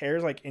 like, there's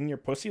hairs, like, in your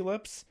pussy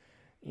lips.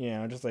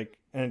 Just, like,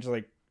 and it just,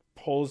 like,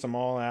 pulls them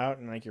all out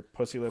and, like, your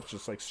pussy lips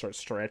just, like, start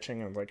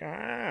stretching and it's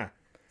like,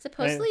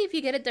 Supposedly, if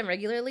you get it done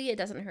regularly, it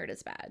doesn't hurt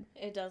as bad.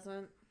 It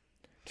doesn't.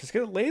 just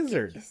get it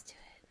lasered. Used to it.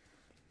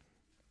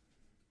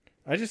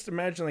 I just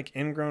imagine, like,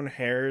 ingrown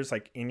hairs,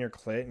 like, in your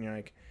clit, and you're,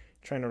 like,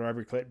 trying to rub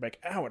your clit, like,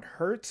 ow, it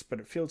hurts, but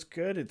it feels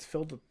good. It's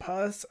filled with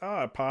pus.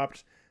 Oh, it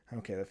popped.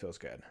 Okay, that feels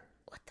good.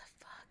 What the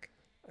fuck?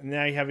 And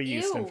now you have a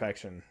yeast Ew.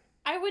 infection.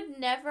 I would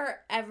never,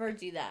 ever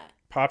do that.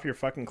 Pop your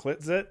fucking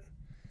clit zit?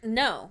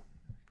 No.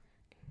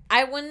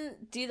 I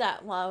wouldn't do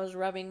that while I was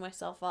rubbing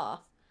myself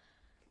off.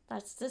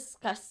 That's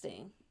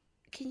disgusting.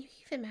 Can you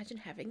even imagine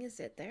having a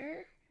zit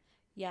there?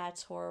 Yeah,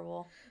 it's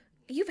horrible.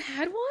 You've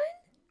had one?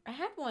 I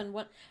had one.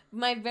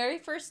 My very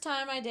first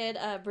time I did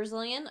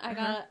Brazilian, I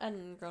got an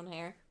ingrown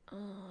hair.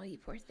 Oh, you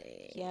poor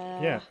thing.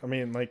 Yeah. Yeah, I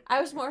mean, like, I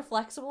was more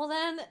flexible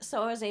then,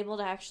 so I was able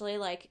to actually,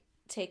 like,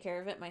 take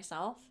care of it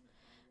myself.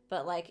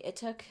 But, like, it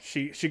took...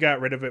 she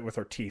got rid of it with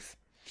her teeth.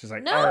 She's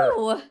like, "Arr."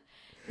 No!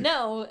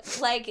 No,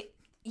 like,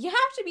 you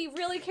have to be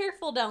really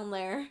careful down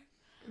there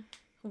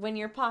when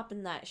you're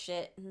popping that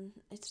shit. And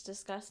it's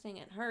disgusting.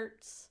 It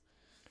hurts.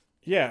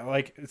 Yeah,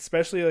 like,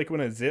 especially, like,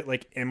 when a zit,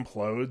 like,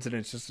 implodes and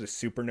it's just a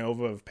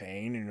supernova of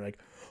pain, and you're like,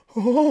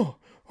 oh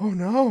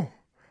no.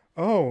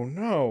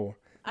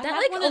 I That, had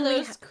like, one of only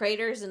those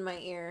craters in my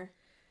ear.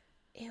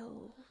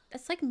 Ew.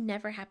 That's like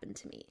never happened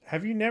to me.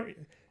 Have you never...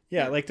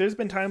 Yeah, like, there's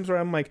been times where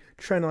I'm, like,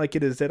 trying to, like,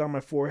 get a zit on my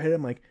forehead.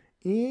 I'm like,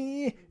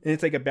 and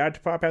it's, like, about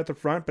to pop out the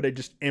front, but it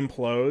just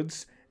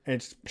implodes. And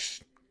it's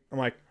just, I'm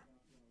like,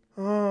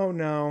 oh,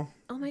 no.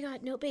 Oh my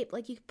god, no, babe.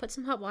 Like, you put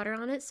some hot water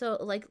on it so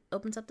it, like,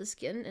 opens up the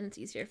skin and it's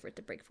easier for it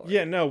to break forward.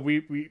 Yeah, no,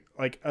 we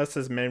like, us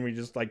as men, we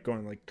just, like,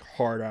 going, like,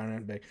 hard on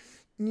it. Like,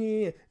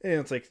 yeah. And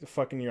it's, like,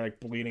 fucking, you're, like,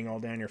 bleeding all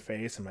down your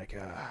face. I'm like,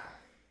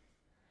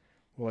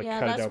 We'll, like, Yeah,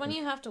 cut it that's open. when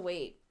you have to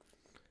wait.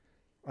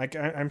 Like,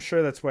 I'm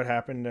sure that's what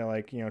happened to,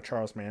 like,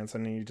 Charles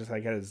Manson. He just,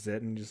 like, had a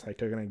zit and just, like,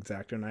 took an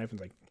X-Acto knife and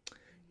was like,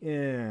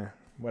 yeah,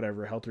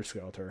 whatever, helter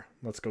skelter.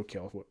 Let's go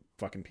kill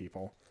fucking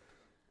people.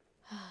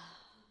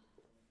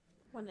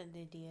 What an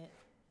idiot.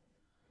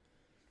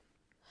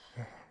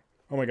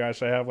 Oh my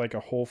gosh, I have, like, a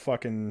whole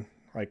fucking,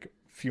 like,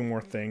 few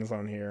more things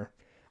on here.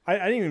 I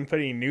didn't even put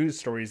any news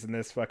stories in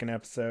this fucking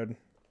episode.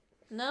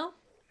 No?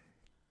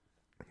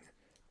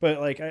 But,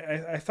 like,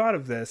 I thought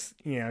of this,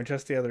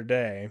 just the other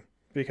day.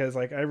 Because,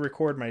 like, I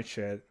record my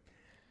shit,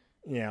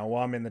 while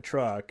I'm in the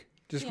truck.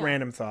 Just Yeah.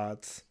 random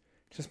thoughts.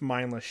 Just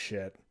mindless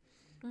shit.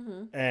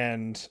 Mm-hmm.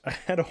 And I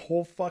had a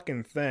whole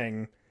fucking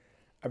thing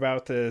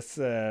about this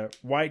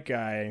white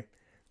guy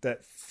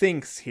that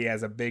thinks he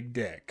has a big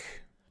dick.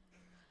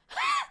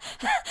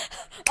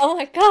 Oh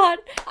my god,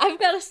 I've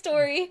got a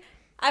story.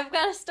 I've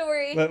got a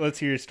story. Let's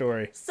hear your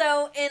story.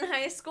 So in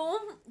high school,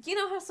 you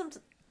know how some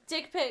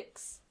dick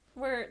pics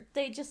where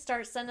they just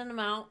start sending them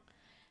out?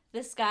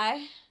 This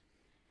guy,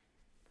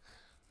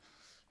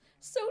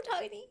 so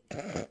tiny,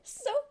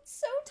 so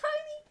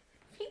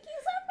tiny.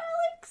 Pinkies up,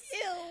 Alex.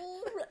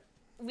 Ew.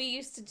 We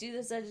used to do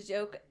this as a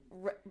joke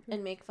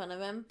and make fun of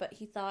him, but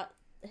he thought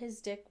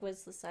his dick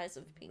was the size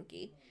of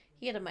Pinky.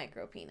 He had a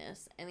micro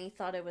penis, and he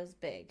thought it was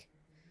big.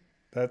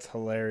 That's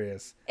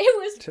hilarious. It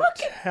was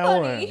fucking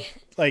Tell funny.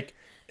 him. Like,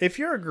 if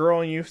you're a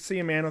girl and you see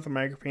a man with a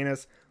micro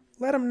penis,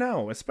 let him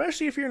know.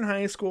 Especially if you're in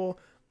high school.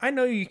 I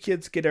know you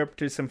kids get up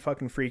to some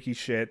fucking freaky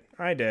shit.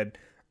 I did.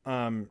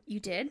 You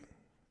did?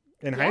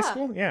 In high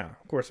school? Yeah,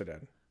 of course I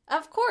did.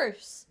 Of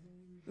course.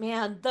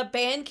 Man, the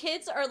band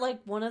kids are like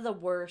one of the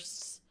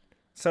worst.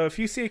 So if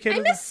you see a kid I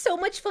with a- missed so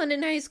much fun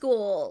in high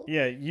school.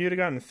 yeah, you'd have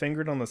gotten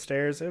fingered on the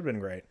stairs. It would have been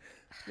great.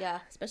 Yeah.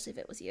 Especially if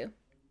it was you.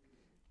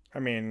 I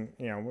mean,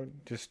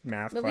 just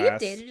math But we class. had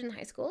dated in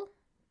high school.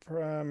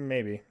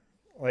 Maybe.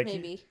 Like,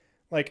 Maybe.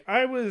 Like,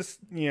 I was,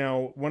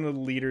 one of the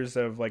leaders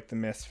of, like, the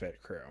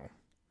Misfit crew.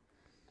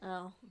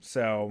 Oh,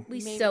 So, We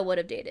Maybe. so would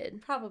have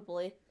dated.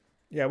 probably.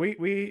 yeah,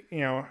 we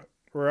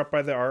were up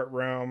by the art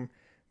room.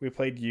 We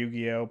played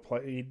Yu-Gi-Oh!,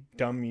 played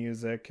dumb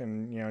music,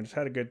 and, just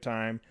had a good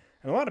time.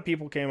 And a lot of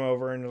people came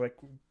over and were like,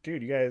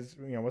 dude, you guys,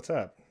 what's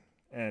up?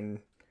 And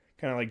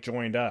kind of, like,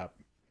 joined up.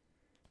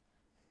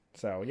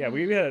 So, yeah,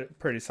 we had a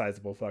pretty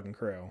sizable fucking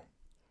crew.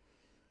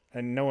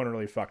 And no one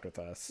really fucked with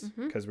us.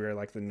 Because we were,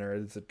 like, the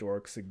nerds, the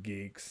dorks, the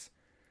geeks.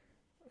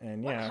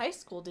 And, What yeah. high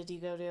school did you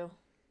go to?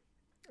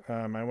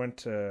 I went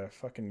to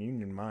fucking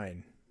Union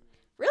Mine.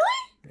 Really?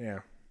 Yeah.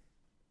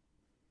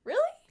 Really?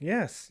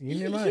 Yes,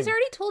 Union Mine. He's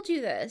already told you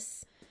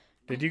this.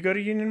 Did you go to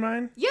Union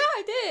Mine? Yeah,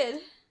 I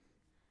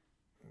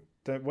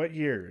did. What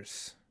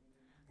years?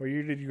 What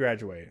year did you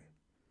graduate?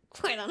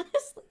 Quite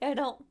honestly, I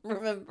don't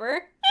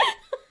remember.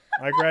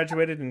 I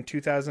graduated in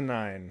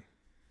 2009.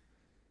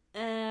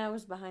 I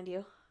was behind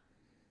you.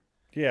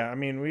 Yeah, I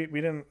mean, we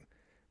didn't...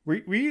 Were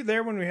you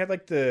there when we had,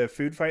 like, the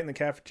food fight in the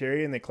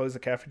cafeteria and they closed the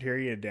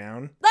cafeteria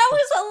down? That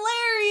was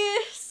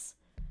hilarious!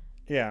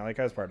 Yeah, like,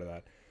 I was part of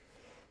that.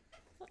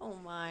 Oh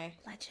my.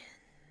 Legend.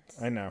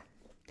 I know.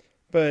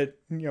 But,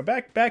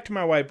 back to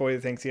my white boy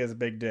that thinks he has a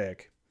big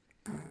dick.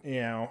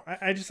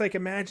 I just, like,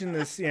 imagine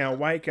this,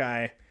 white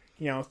guy,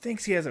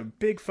 thinks he has a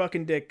big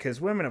fucking dick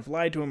because women have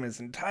lied to him his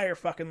entire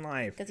fucking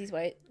life. Because he's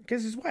white.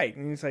 Because he's white.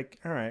 And he's like,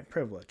 all right,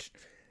 privileged.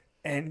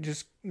 And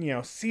just,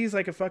 sees,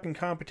 like, a fucking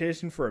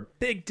competition for a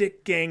big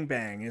dick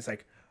gangbang. And it's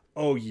like,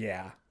 oh,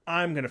 yeah,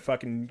 I'm going to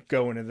fucking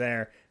go into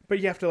there. But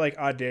you have to, like,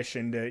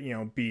 audition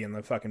to, be in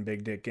the fucking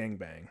big dick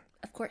gangbang.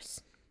 Of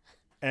course.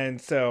 And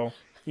so,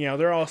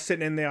 they're all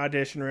sitting in the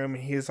audition room.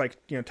 And he's, like,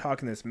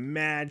 talking this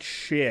mad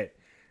shit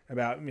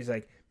about him. He's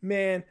like,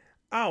 man,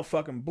 I'll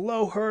fucking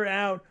blow her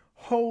out.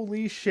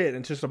 Holy shit.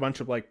 And it's just a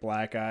bunch of, like,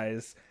 black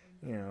guys.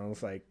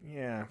 It's like,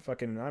 yeah,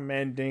 fucking, I'm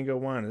Mandingo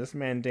 1. This is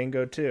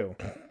Mandingo 2.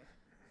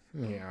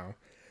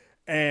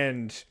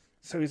 And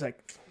so he's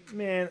like,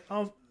 man,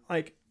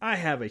 I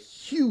have a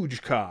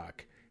huge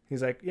cock.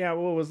 He's like, yeah,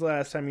 what was the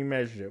last time you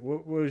measured it?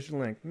 What was your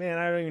length? Man,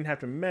 I don't even have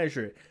to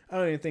measure it. I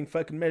don't even think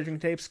fucking measuring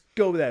tapes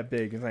go that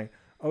big. He's like,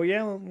 oh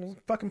yeah, well,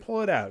 fucking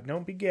pull it out.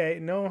 Don't be gay.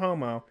 No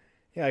homo.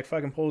 He like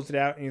fucking pulls it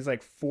out and he's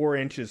like 4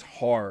 inches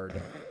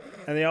hard.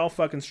 And they all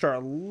fucking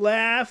start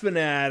laughing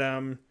at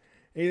him.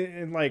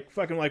 And like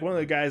fucking like one of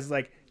the guys is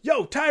like,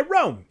 yo,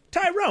 Tyrone,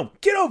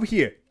 get over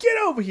here.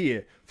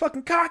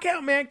 Fucking cock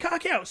out, man,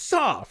 cock out,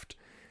 soft.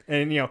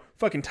 And,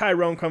 fucking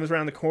Tyrone comes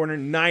around the corner,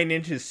 9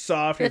 inches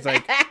soft, and it's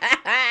like,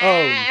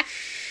 oh,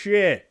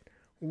 shit.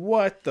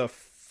 What the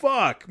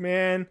fuck,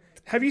 man?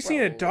 Have you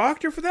seen a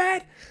doctor for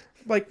that?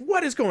 Like,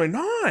 what is going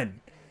on?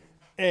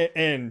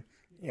 And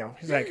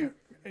he's like,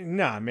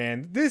 nah,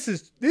 man, this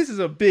is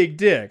a big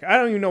dick. I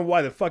don't even know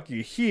why the fuck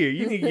you're here.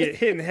 You need to get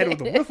hit in the head with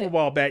a wiffle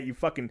ball bat, you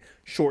fucking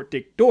short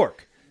dick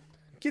dork.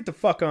 Get the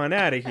fuck on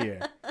out of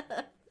here.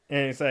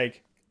 And it's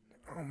like,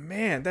 oh,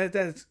 man,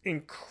 that's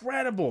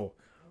incredible.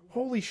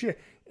 Holy shit.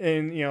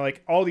 And,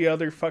 like, all the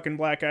other fucking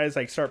black guys,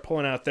 like, start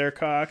pulling out their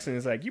cocks. And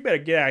it's like, you better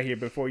get out of here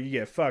before you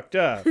get fucked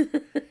up.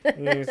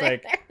 And he's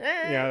like,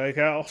 like,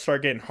 I'll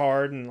start getting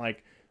hard and,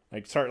 like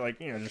start, like,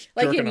 just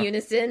Like jerking in off.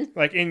 unison.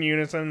 Like, in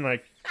unison,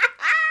 like,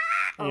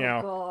 Oh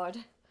god.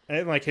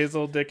 and, like, his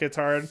little dick gets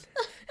hard.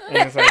 And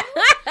it's like,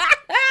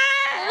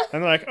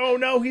 and they're like, oh,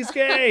 no, he's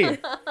gay. And,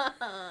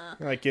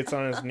 like, gets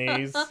on his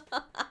knees.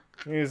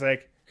 And he's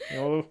like,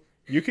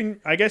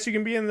 I guess you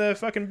can be in the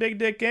fucking big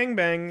dick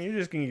gangbang. You're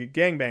just gonna get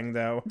gangbang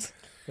though.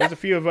 There's a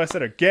few of us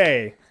that are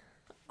gay.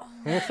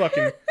 We'll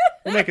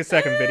make a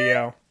second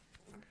video.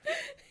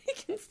 He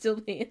can still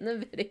be in the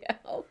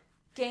video.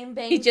 Game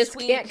bang. He just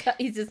tweak. can't.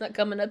 He's just not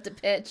coming up to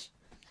pitch.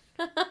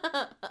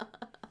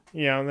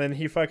 And then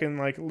he fucking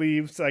like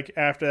leaves like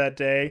after that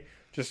day,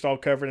 just all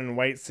covered in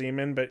white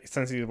semen. But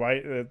since he's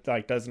white, it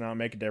like does not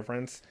make a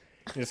difference.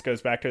 He just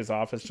goes back to his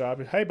office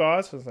job. Hey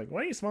boss, I was like,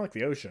 why do you smell like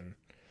the ocean?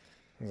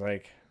 I was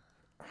like,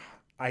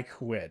 I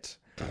quit.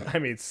 I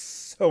made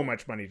so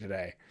much money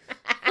today.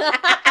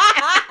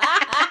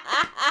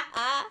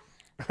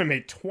 I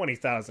made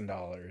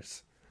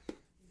 $20,000.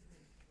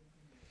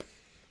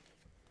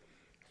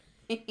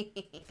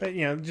 But,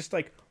 you know, just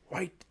like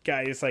white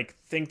guys like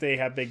think they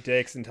have big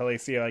dicks until they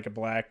see like a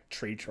black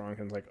tree trunk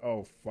and it's like,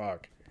 oh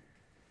fuck.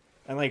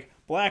 And like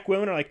black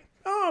women are like,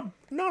 oh,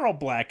 not all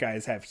black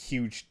guys have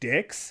huge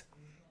dicks.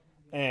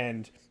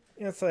 And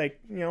it's like,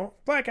 you know,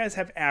 black guys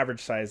have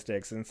average sized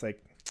dicks. And it's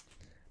like,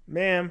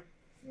 ma'am,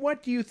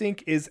 what do you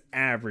think is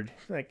average?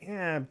 Like,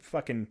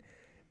 fucking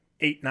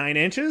 8-9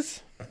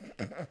 inches.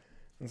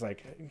 It's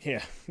like,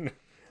 yeah,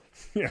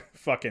 yeah,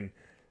 fucking.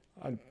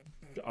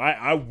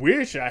 I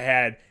wish I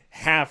had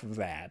half of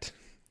that.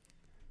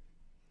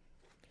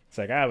 It's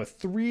like, I have a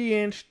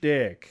 3-inch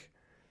dick.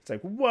 It's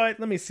like, what?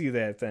 Let me see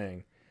that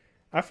thing.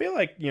 I feel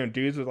like, you know,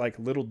 dudes with like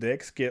little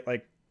dicks get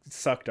like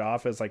sucked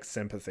off as like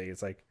sympathy.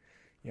 It's like,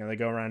 you know, they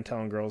go around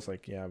telling girls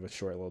like, yeah, I have a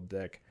short little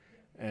dick.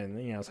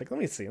 And, you know, it's like, let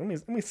me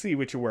see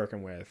what you're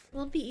working with.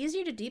 Well, it'd be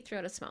easier to deep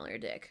throat a smaller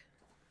dick.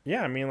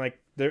 Yeah, I mean, like,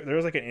 there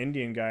was like an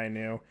Indian guy I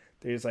knew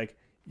that he was like,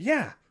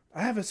 yeah,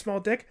 I have a small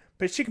dick,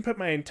 but she can put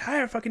my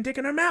entire fucking dick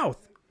in her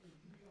mouth.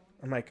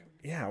 I'm like,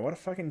 yeah, what a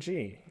fucking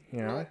G, you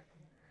know?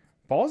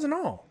 Balls and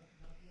all.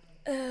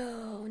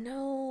 Oh,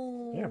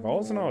 no. Yeah,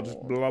 balls and all, just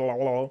blah, blah, blah,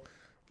 blah,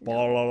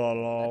 blah, blah,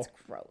 blah. That's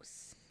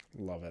gross.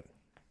 Love it.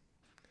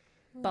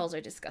 Balls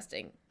are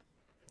disgusting.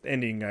 The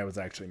Indian guy was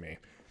actually me.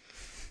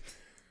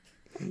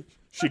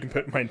 She can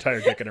put my entire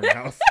dick in her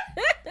mouth.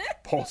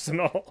 Balls and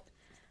all.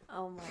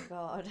 Oh my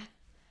god.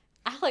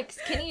 Alex,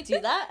 can you do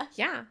that?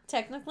 Yeah.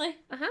 Technically?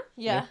 Uh-huh.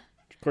 Yeah.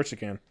 Of course you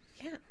can.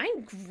 Yeah,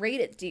 I'm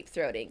great at deep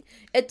throating.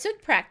 It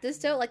took practice,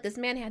 though. Like, this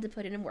man had to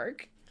put in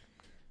work.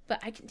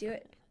 But I can do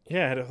it.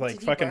 Yeah, I had to, like,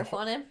 Did you fucking... barf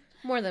on him?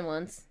 More than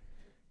once.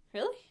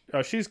 Really?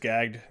 Oh, she's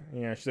gagged.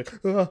 Yeah, she's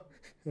like, ugh.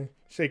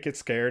 She gets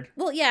scared.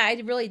 Well, yeah,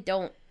 I really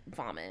don't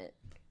vomit.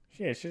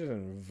 Yeah, she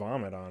doesn't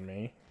vomit on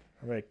me.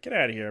 I'm like, get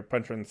out of here.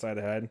 Punch her in the side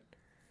of the head.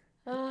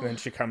 And then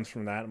she comes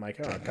from that. I'm like,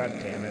 oh, god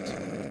damn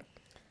it.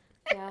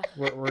 Yeah.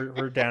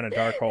 We're down a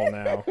dark hole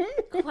now.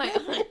 Quite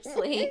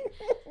honestly.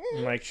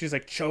 I'm like, she's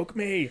like, choke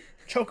me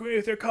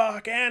with your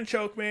cock and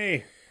choke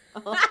me.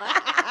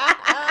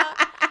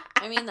 I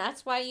mean,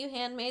 that's why you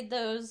handmade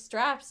those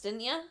straps,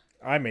 didn't you?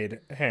 I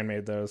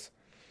handmade those.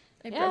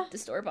 I Yeah. broke the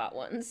store-bought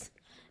ones.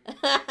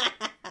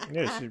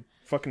 Yeah, she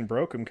fucking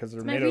broke them because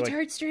they're My made of like.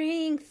 retard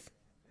strength.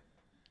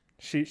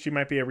 She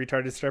might be a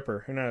retarded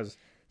stripper. Who knows?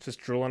 Just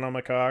drooling on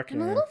my cock.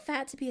 I'm a little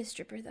fat to be a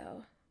stripper,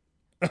 though.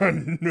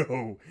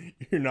 No,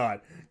 you're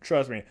not.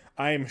 Trust me.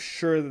 I am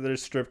sure that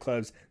there's strip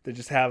clubs that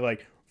just have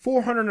like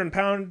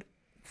 400-pound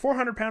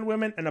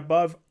women and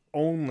above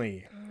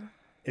only.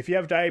 If you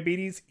have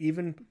diabetes,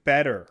 even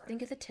better.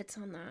 Think of the tits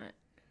on that.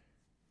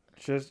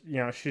 Just, you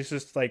know, she's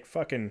just like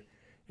fucking,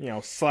 you know,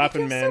 I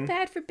slapping feel men. so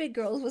bad for big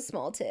girls with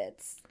small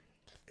tits.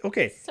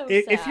 Okay, So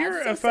if sad,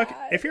 you're so sad.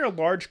 if you're a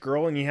large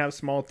girl and you have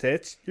small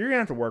tits, you're gonna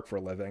have to work for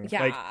a living.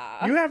 Yeah. Like,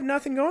 you have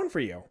nothing going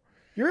for you.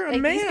 You're a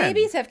Like, man. these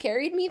babies have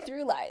carried me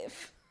through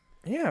life.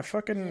 Yeah,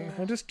 fucking,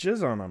 I just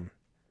jizz on them.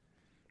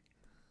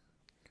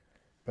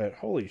 But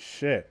holy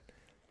shit.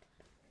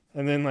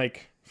 And then,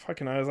 like,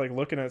 fucking, I was, like,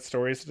 looking at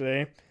stories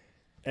today,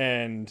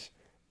 and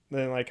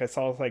then, like, I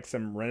saw, like,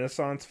 some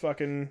Renaissance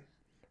fucking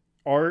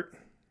art,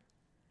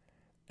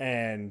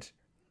 and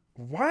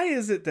why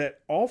is it that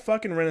all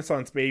fucking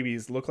Renaissance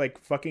babies look like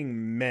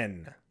fucking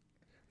men?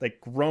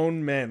 Like,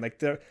 grown men. Like,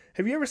 have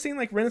you ever seen,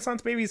 like,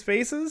 Renaissance babies'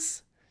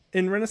 faces?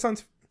 In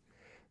Renaissance...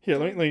 Here,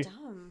 let me...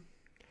 Dumb.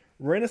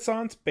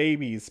 Renaissance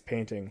babies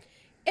painting.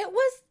 It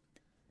was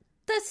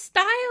the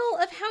style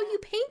of how you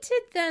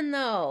painted then,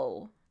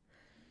 though.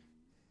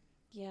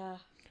 Yeah.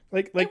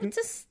 Like It's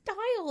a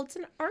style. It's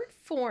an art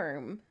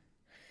form.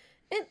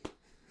 And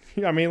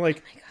I mean, like,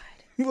 oh my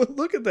god.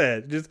 look at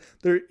that. Just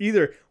they're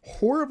either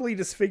horribly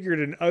disfigured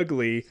and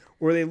ugly,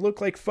 or they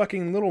look like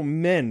fucking little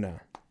men.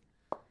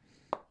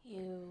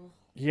 Ew.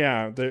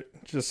 Yeah, they're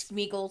just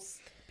Smeagol's.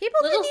 People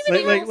Little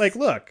didn't even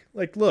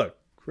look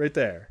right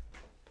there.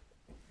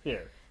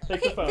 Here, take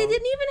Okay, the phone. they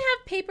didn't even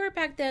have paper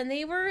back then.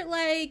 They were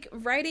like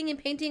writing and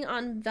painting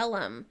on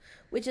vellum,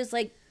 which is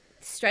like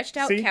stretched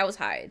out See? cow's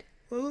hide.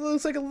 It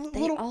looks like a They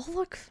little. all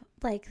look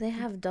like they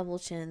have double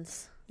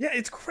chins. Yeah,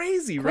 it's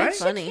crazy, Quite right?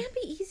 funny. It can't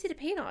be easy to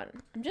paint on.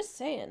 I'm just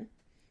saying.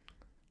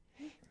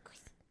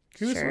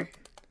 Seriously.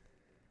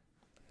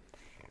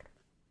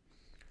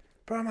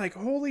 But I'm like,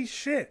 holy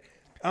shit.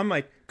 I'm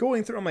like,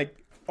 going through, I'm like,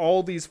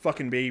 all these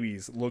fucking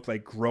babies look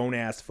like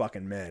grown-ass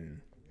fucking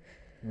men.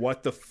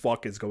 What the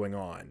fuck is going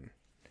on?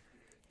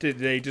 Did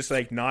they just,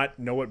 like, not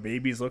know what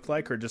babies look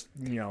like? Or just,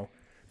 you know,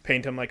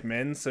 paint them like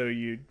men? So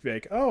you'd be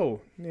like,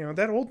 oh, you know,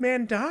 that old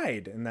man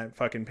died in that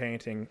fucking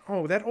painting.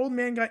 Oh, that old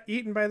man got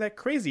eaten by that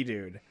crazy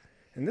dude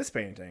in this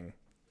painting.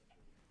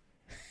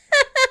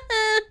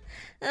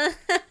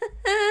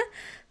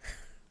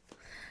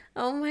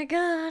 Oh my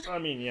god. I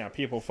mean, yeah,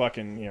 people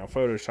fucking, you know,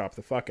 Photoshop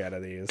the fuck out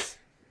of these.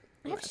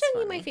 I've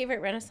shown you my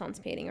favorite Renaissance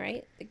painting,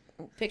 right? The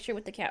picture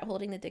with the cat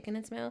holding the dick in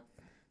its mouth.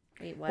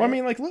 Wait, what? Well, I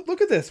mean, like,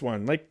 look at this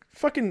one. Like,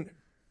 fucking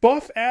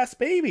buff-ass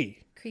baby.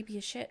 Creepy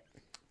as shit.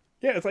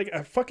 Yeah, it's like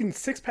a fucking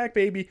 6-pack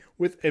baby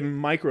with a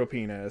micro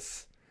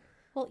penis.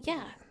 Well,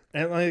 yeah.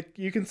 And, like,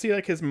 you can see,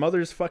 like, his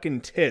mother's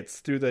fucking tits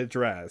through the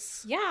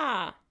dress.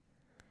 Yeah.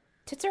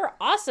 Tits are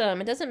awesome.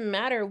 It doesn't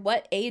matter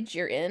what age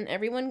you're in.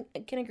 Everyone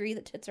can agree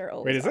that tits are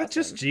always Wait, is that awesome.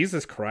 just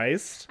Jesus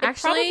Christ? It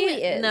probably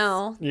Actually, is.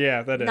 no.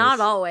 Yeah, that is. Not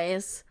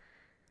always.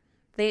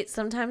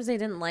 Sometimes they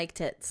didn't like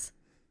tits.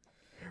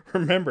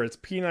 Remember, it's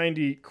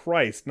P90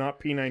 Christ, not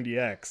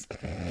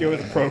P90X. Get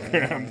with the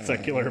program,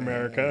 secular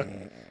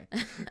America.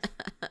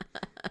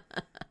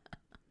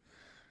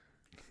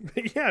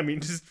 But yeah, I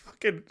mean, just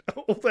fucking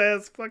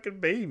old-ass fucking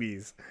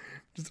babies.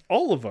 Just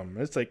all of them.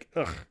 It's like,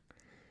 ugh.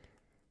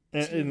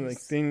 And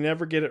like, they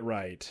never get it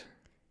right.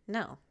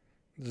 No.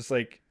 Just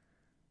like,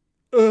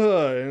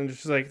 ugh. And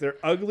just like, they're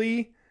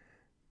ugly.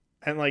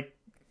 And like,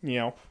 you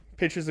know,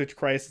 pictures of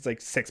Christ, it's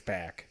like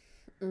six-pack.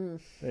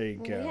 There you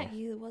Well, go. yeah,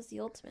 he was the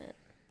ultimate.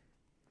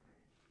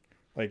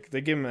 Like,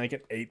 they give him like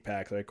an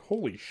 8-pack. Like,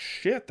 holy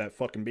shit, that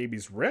fucking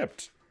baby's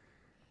ripped.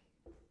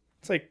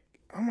 It's like,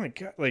 oh my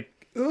god,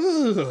 like,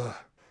 ugh.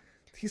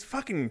 These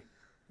fucking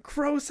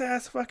gross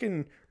ass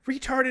fucking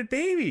retarded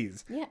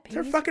babies. Yeah,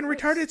 They're babies fucking are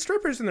gross. retarded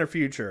strippers in their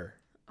future.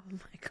 Oh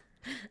my god.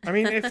 I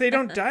mean, if they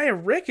don't die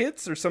of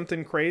rickets or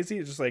something crazy,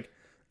 it's just like,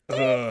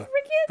 ugh,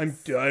 I'm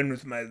done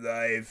with my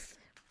life.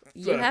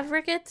 You have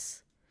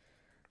rickets?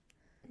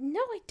 No,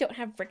 I don't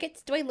have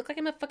rickets. Do I look like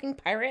I'm a fucking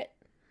pirate?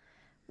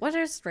 What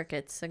is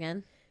rickets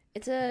again?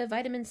 It's a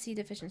vitamin C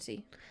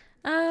deficiency.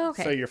 Oh,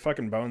 okay. So your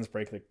fucking bones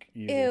break like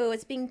easy. Ew,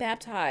 it's being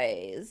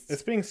baptized.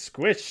 It's being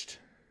squished.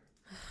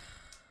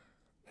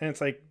 And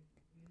it's like,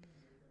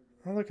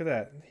 oh, look at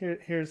that.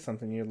 Here's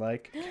something you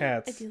like.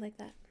 Cats. I do like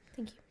that.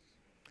 Thank you.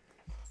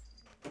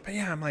 But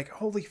yeah, I'm like,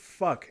 holy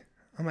fuck.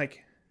 I'm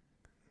like,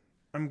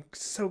 I'm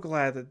so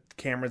glad that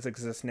cameras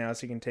exist now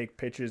so you can take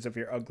pictures of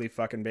your ugly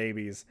fucking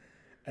babies.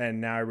 And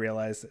now I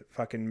realize that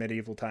fucking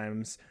medieval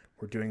times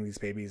we're doing these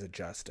babies a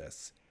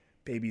justice.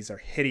 Babies are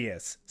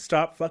hideous.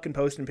 Stop fucking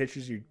posting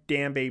pictures of your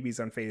damn babies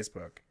on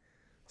Facebook.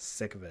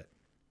 Sick of it.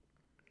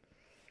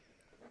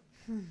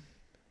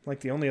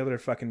 Like, the only other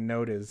fucking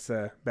note is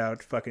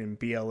about fucking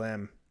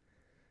BLM.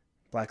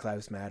 Black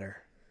Lives Matter.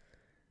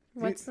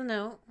 What's the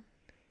note?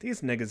 These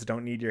niggas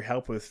don't need your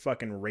help with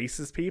fucking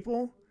racist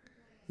people.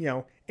 You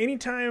know,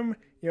 anytime,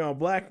 you know, a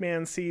black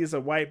man sees a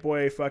white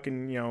boy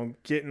fucking, you know,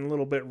 getting a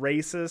little bit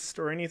racist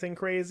or anything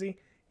crazy,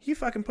 he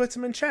fucking puts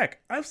him in check.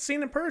 I've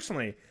seen it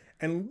personally.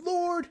 And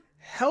Lord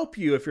help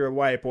you if you're a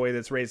white boy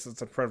that's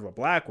racist in front of a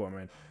black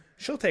woman.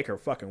 She'll take her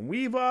fucking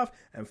weave off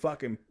and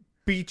fucking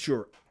beat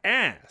your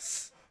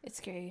ass. It's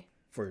scary.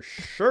 For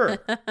sure.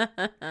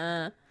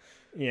 You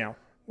know,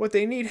 what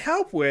they need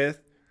help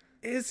with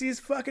is these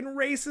fucking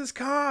racist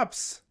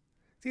cops.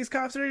 These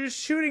cops are just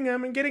shooting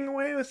them and getting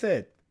away with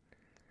it.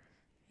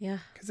 Yeah.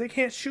 Because they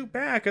can't shoot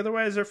back.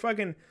 Otherwise, they're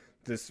fucking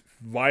this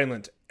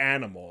violent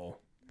animal.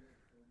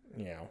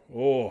 You know,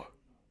 oh.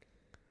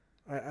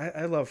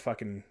 I love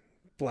fucking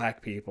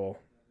black people.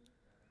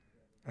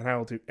 And I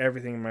will do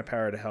everything in my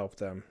power to help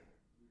them.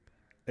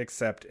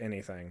 Except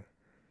anything.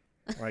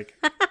 Like,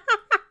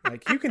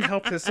 like, you can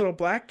help this little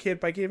black kid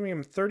by giving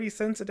him 30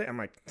 cents a day. I'm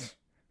like,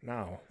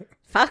 no.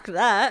 Fuck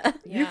that.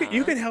 Yeah.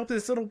 You can help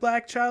this little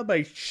black child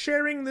by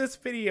sharing this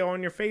video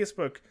on your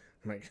Facebook.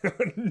 I'm like,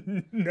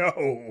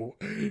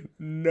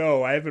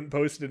 no, I haven't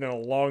posted in a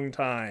long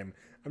time.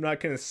 I'm not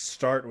going to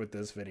start with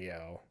this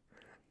video.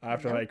 I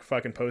have to like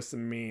fucking post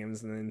some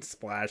memes and then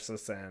splash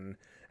this in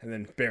and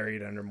then bury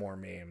it under more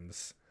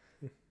memes.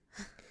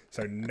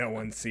 So no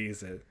one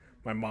sees it.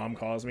 My mom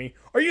calls me,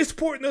 are you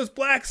supporting those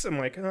blacks? I'm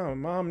like, oh,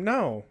 Mom,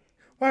 no.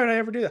 Why would I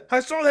ever do that? I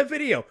saw that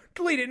video.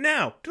 Delete it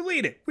now.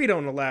 Delete it. We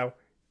don't allow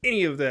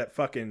any of that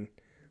fucking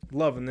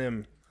loving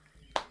them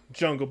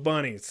jungle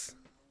bunnies.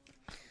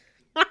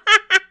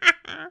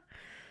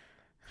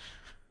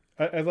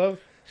 I love,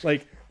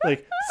 like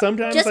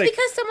sometimes, Just like,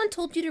 because someone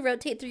told you to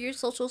rotate through your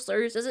social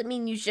slurs doesn't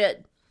mean you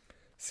should.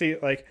 see,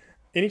 like,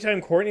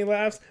 anytime Courtney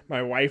laughs,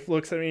 my wife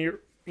looks at me,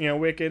 you know,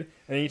 wicked.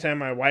 And anytime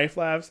my wife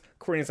laughs,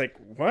 Courtney's like,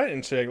 what?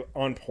 And she's like,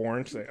 on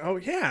porn. She's like, oh,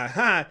 yeah,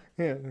 ha.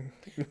 Yeah.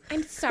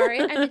 I'm sorry,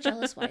 I'm a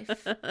jealous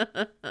wife.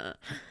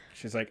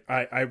 She's like,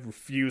 I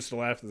refuse to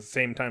laugh at the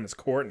same time as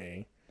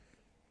Courtney.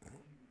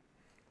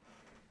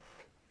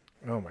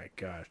 Oh, my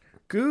gosh.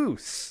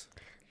 Goose.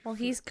 Well,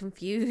 he's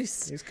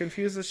confused. He's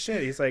confused as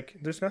shit. He's like,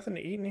 there's nothing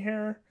to eat in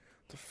here?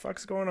 What the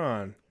fuck's going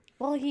on?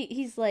 Well,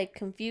 he's like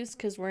confused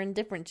because we're in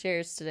different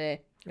chairs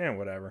today. Yeah,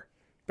 whatever.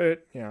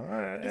 But, you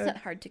know, Is that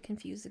hard to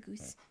confuse a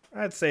goose?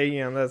 I'd say,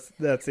 you know,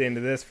 that's the end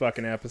of this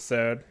fucking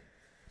episode.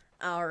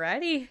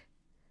 Alrighty.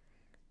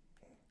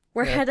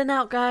 We're heading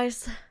out,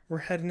 guys. We're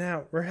heading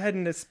out. We're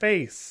heading to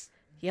space.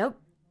 Yep.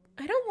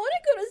 I don't want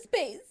to go to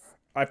space.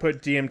 I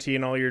put DMT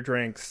in all your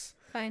drinks.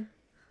 Fine.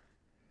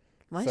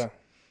 What? So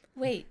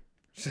Wait.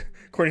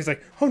 Courtney's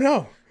like, oh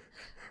no.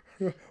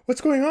 What's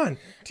going on?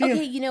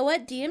 Okay, you know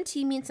what?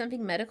 DMT means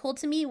something medical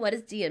to me. What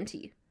is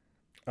DMT?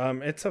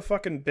 It's a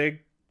fucking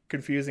big,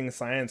 confusing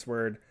science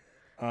word.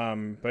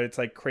 But it's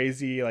like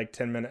crazy, like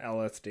 10-minute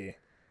LSD.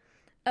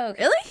 Oh,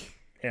 okay. Really?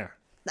 Yeah.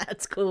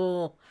 That's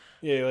cool.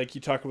 Yeah, like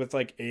you talk with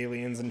like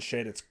aliens and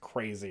shit. It's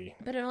crazy.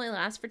 But it only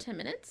lasts for 10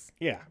 minutes?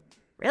 Yeah.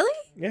 Really?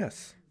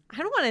 Yes. I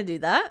don't want to do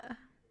that.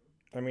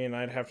 I mean,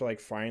 I'd have to like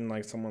find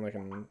like someone that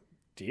can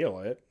deal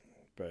it,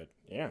 but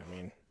yeah, I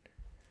mean,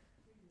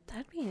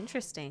 That'd be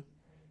interesting.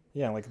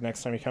 yeah, like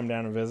next time you come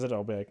down and visit,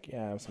 I'll be like,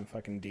 yeah, I have some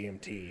fucking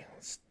DMT.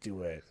 Let's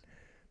do it.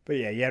 But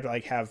yeah, you have to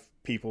like have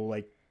people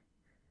like,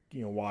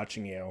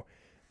 watching you.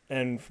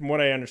 And from what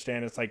I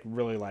understand, it's like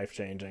really life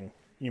changing.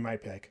 You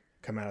might be like,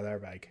 come out of there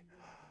like,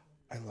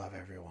 I love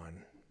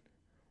everyone.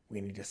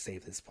 We need to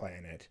save this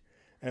planet.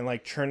 And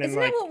like churn in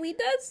Isn't like, that what weed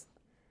does?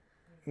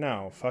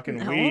 no, fucking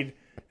No? weed.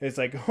 It's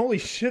like, holy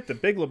shit, The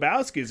Big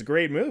Lebowski is a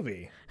great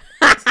movie.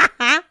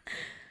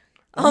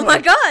 Oh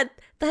my god,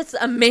 that's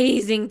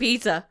amazing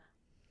pizza.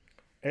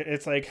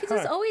 It's like,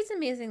 Pizza's always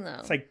amazing, though.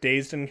 it's like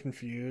Dazed and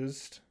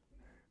Confused.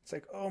 It's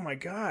like, oh my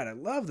god, I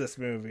love this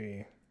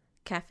movie.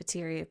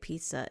 Cafeteria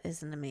pizza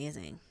isn't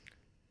amazing.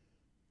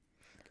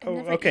 I've Oh,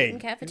 never okay. eaten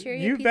cafeteria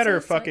You pizza,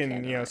 better so I fucking,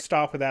 cannot.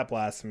 stop with that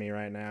blasphemy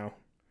right now.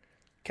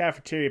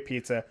 Cafeteria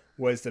pizza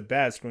was the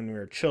best when we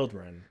were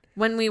children.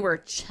 When we were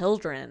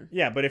children.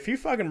 Yeah, but if you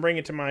fucking bring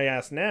it to my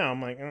ass now,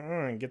 I'm like,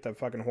 get that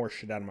fucking horse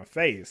shit out of my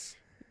face.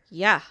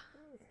 Yeah.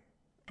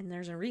 And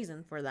there's a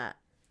reason for that.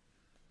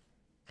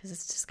 Because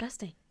it's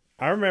disgusting.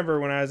 I remember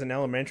when I was in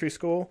elementary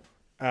school,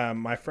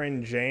 my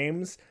friend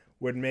James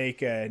would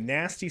make a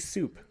nasty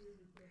soup.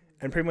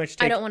 And pretty much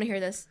take... I don't want to hear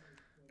this.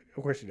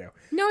 Of course you do.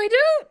 No, I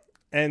don't.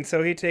 And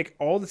so he'd take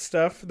all the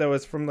stuff that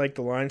was from like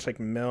the lunch, like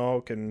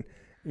milk and,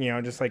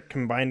 just like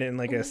combine it in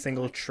like a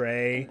single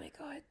tray. Oh my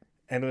god.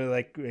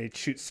 And we'd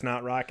shoot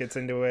snot rockets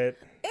into it.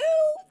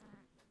 Ew.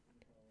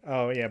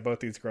 Oh yeah, both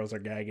these girls are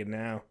gagging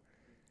now.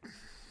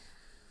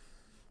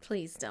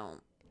 Please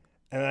don't.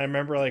 And I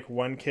remember like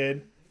one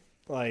kid,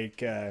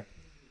 like, Why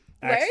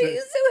are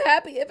you so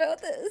happy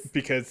about this?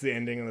 because the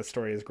ending of the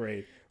story is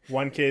great.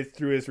 One kid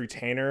threw his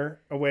retainer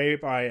away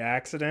by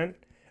accident,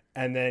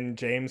 and then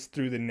James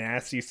threw the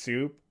nasty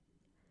soup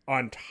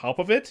on top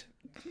of it.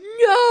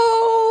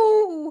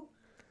 No.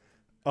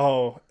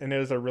 Oh, and it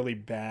was a really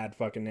bad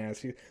fucking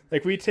nasty.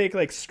 Like, we'd take,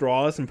 like,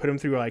 straws and put them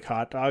through, like,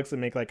 hot dogs and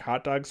make, like,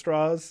 hot dog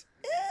straws.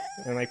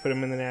 And, like, put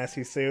them in the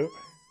nasty soup.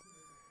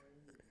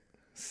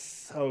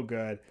 So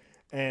good.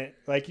 And,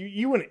 like,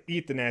 you wouldn't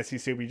eat the nasty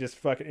soup. You just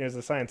fucking... It was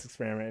a science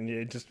experiment. And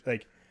it just,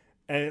 like...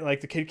 And, like,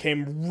 the kid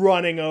came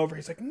running over.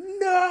 He's like,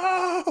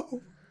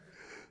 no!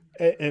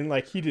 And,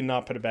 like, he did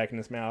not put it back in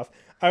his mouth.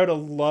 I would have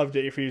loved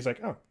it if he was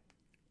like, oh.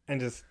 And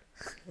just...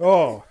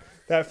 Oh...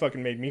 That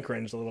fucking made me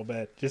cringe a little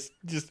bit. Just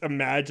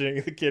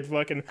imagining the kid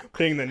fucking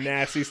putting the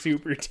nasty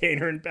soup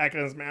retainer in back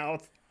in his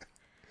mouth.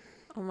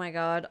 Oh my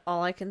god,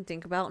 all I can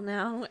think about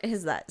now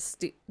is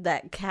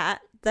that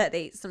cat that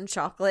ate some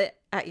chocolate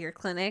at your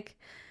clinic.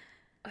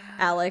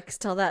 Alex,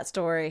 tell that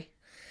story.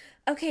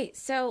 Okay,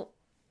 so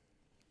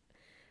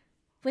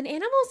when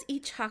animals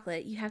eat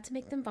chocolate, you have to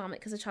make them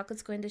vomit because the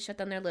chocolate's going to shut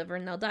down their liver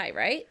and they'll die,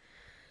 right?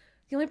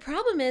 The only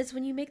problem is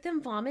when you make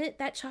them vomit,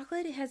 that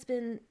chocolate has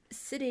been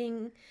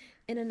sitting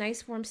in a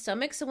nice warm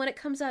stomach, so when it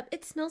comes up,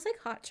 it smells like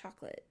hot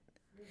chocolate.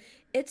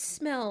 It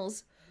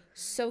smells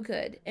so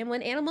good. And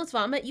when animals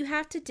vomit, you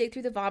have to dig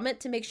through the vomit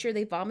to make sure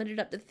they vomited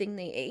up the thing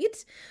they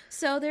ate.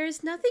 So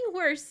there's nothing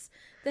worse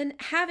than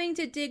having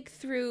to dig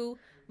through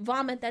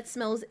vomit that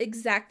smells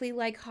exactly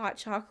like hot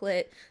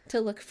chocolate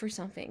to look for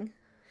something.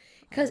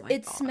 Because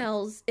it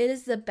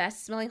is the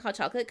best smelling hot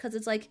chocolate because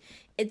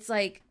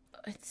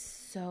it's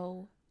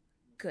so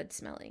good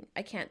smelling.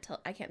 I can't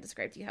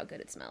describe to you how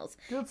good it smells.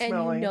 Good and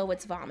smelling. you know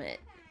it's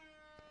vomit.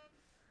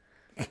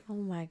 Oh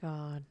my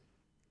god.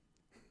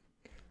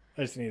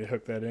 I just need to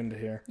hook that into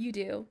here. You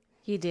do.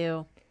 You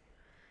do.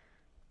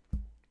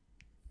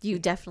 You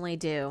definitely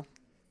do.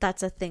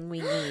 That's a thing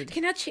we need.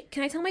 Can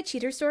I tell my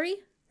cheater story?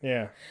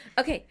 Yeah.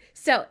 Okay,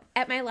 so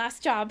at my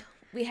last job,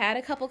 we had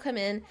a couple come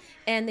in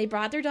and they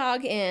brought their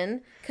dog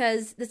in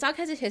because this dog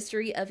has a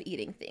history of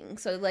eating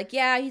things. So like,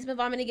 yeah, he's been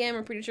vomiting again.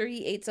 We're pretty sure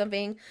he ate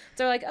something.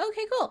 So we're like,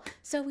 okay, cool.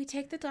 So we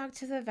take the dog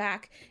to the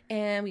vac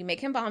and we make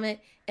him vomit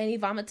and he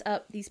vomits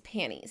up these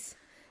panties.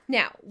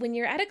 Now, when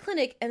you're at a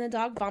clinic and the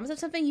dog vomits up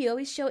something, you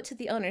always show it to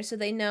the owner so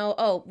they know,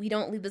 oh, we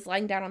don't leave this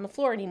lying down on the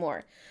floor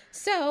anymore.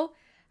 So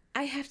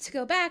I have to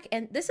go back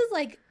and this is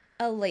like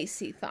a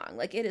lacy thong.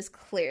 Like it is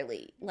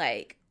clearly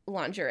like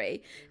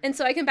lingerie. And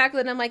so I come back with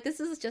it and I'm like, this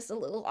is just a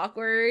little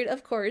awkward,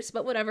 of course,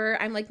 but whatever.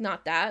 I'm like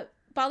not that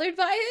bothered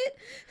by it.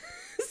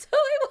 So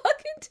I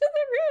walk into the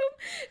room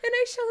and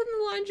I show them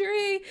the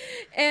lingerie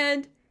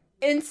and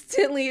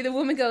instantly the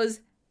woman goes,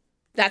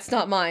 that's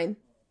not mine.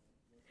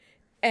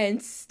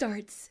 And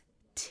starts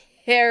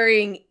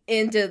tearing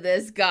into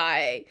this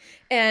guy.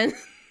 And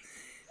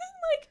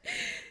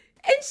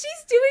and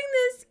she's doing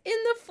this in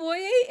the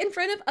foyer in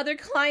front of other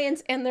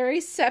clients and the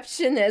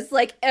receptionist.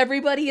 Like,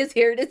 everybody is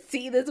here to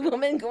see this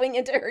woman going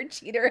into her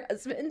cheater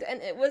husband. And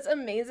it was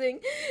amazing.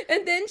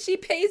 And then she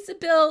pays the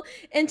bill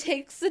and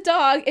takes the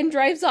dog and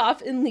drives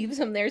off and leaves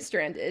him there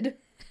stranded.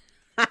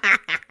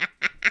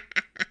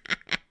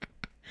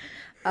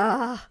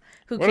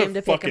 Who What a came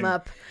to pick him fucking-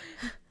 up?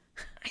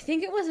 I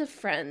think it was a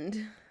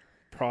friend.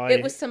 Probably.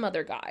 It was some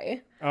other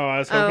guy. Oh, I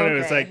was hoping it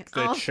was okay. like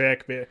the Oh.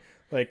 chick.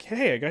 Like,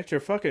 hey, I got your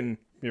fucking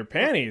Your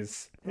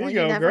panties. Here Well, you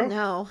go, never girl.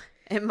 know.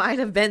 It might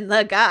have been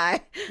the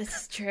guy.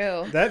 This is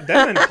true. That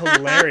been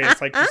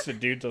hilarious. Like just a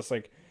dude just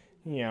like,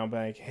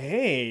 like,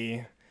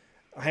 hey,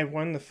 I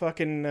won the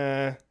fucking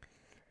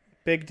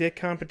big dick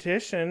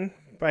competition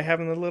by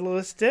having the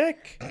littlest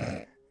dick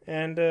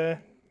and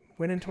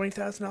winning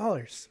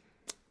 $20,000.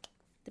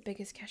 The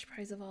biggest cash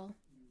prize of all.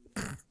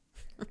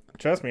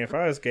 Trust me, if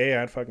I was gay,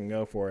 I'd fucking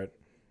go for it.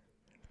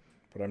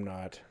 But I'm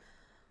not.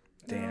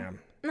 Damn.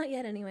 Not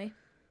yet, anyway.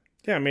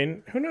 Yeah, I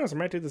mean, who knows? I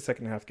might do the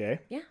second half gay.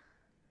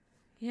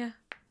 Yeah.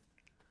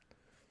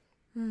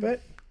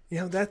 But,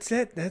 that's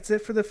it. That's it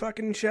for the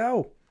fucking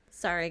show.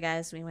 Sorry,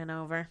 guys, we went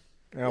over.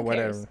 Oh, Who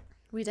whatever. cares?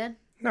 We did?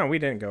 No, we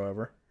didn't go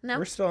over. No?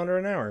 We're still under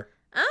an hour.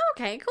 Oh,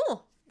 okay,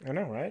 cool. I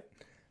know, right?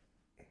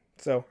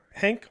 So,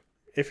 Hank,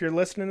 if you're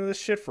listening to this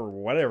shit for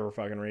whatever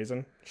fucking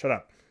reason, shut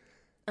up.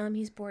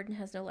 He's bored and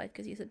has no life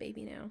because he's a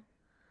baby now.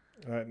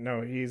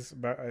 No, he's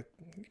about.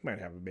 He might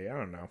have a baby. I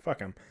don't know. Fuck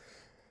him.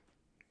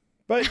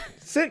 But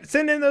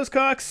send in those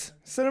cocks.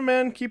 Send them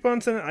in. Keep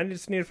on sending. I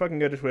just need to fucking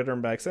go to Twitter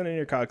and back. Send in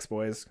your cocks,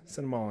 boys.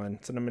 Send them all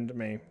in. Send them in to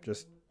me.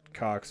 Just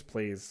cocks,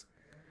 please.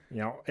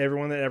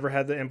 Everyone that ever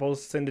had the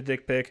impulse to send a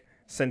dick pic,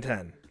 send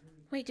 10.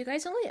 Wait, do you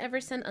guys only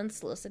ever send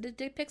unsolicited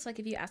dick pics? Like,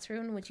 if you asked for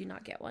one, would you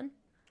not get one?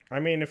 I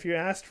mean, if you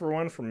asked for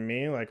one from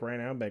me, like right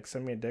now, like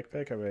send me a dick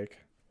pic, I'd be like,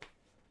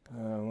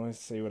 let's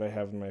see what I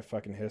have in my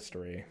fucking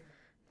history.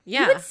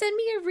 Yeah. You would send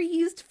me a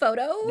reused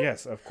photo?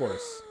 Yes, of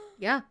course.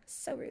 Yeah.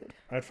 So rude.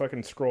 I'd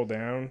fucking scroll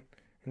down,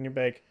 and you'd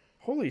be like,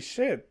 holy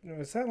shit,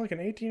 is that like an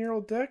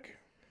 18-year-old dick?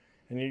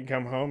 And you'd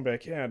come home and be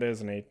like, yeah, that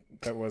was an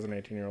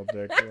 18-year-old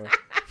dick.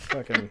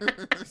 Fucking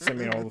send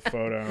me all the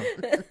photo.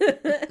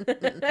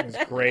 His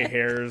gray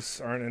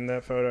hairs aren't in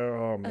that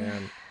photo. Oh,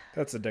 man.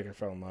 That's the dick I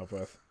fell in love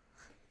with.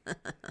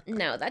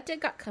 No, that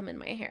did got cum in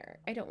my hair.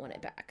 I don't want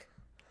it back.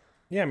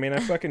 Yeah, I mean, I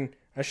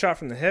shot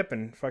from the hip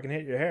and fucking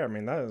hit your hair. I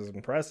mean, that was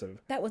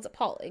impressive. That was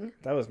appalling.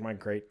 That was my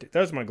that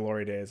was my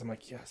glory days. I'm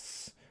like,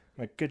 yes.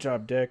 I'm like, good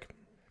job, Dick.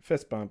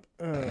 Fist bump.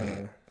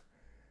 And,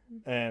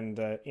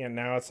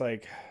 now it's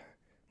like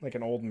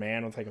an old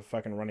man with like a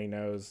fucking runny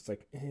nose. It's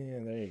like,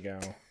 there you go.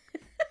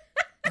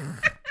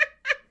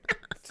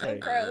 It's So like,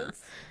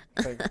 gross.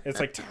 it's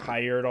like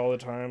tired all the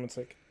time. It's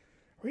like,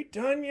 are we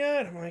done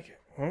yet? I'm like,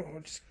 well,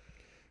 just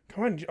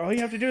come on. All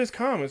you have to do is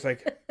come. It's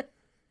like,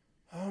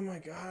 oh my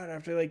God, I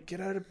have to like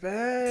get out of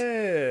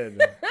bed.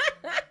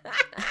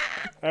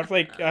 I have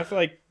to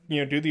like,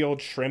 do the old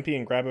shrimpy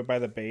and grab it by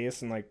the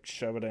base and like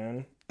shove it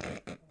in.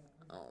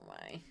 Oh,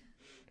 my.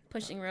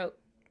 Pushing rope.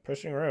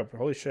 Pushing rope.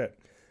 Holy shit.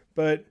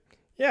 But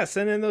yeah,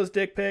 send in those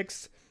dick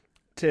pics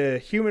to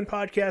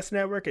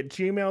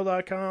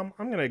humanpodcastnetwork@gmail.com.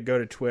 I'm going to go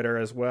to Twitter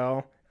as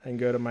well and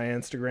go to my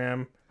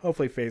Instagram.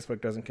 Hopefully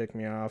Facebook doesn't kick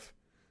me off.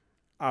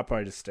 I'll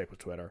probably just stick with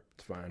Twitter.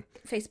 It's fine.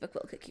 Facebook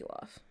will kick you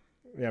off.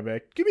 Yeah,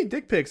 but give me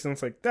dick pics. And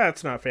it's like,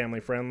 that's not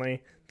family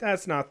friendly.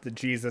 That's not the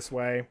Jesus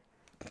way.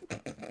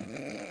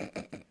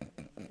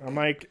 I'm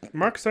like,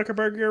 Mark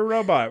Zuckerberg, you're a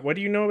robot. What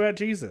do you know about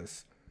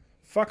Jesus?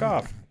 Fuck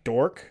off,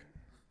 dork.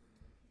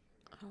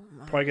 Oh,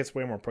 my. Probably gets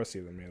way more pussy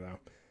than me, though.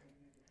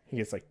 He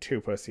gets like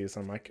 2 pussies.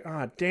 I'm like,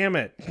 damn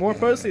it. More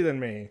pussy than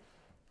me.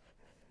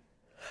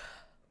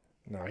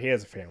 No, he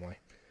has a family.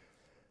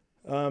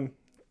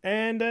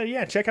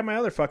 Yeah, check out my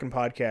other fucking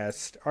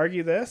podcast,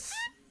 Argue This,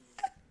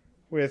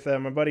 with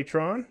my buddy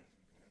Tron,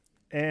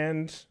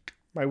 and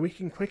my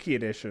Weekend Quickie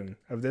edition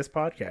of this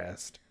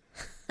podcast.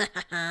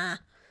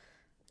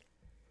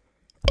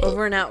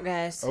 Over and out,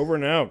 guys. Over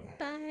and out.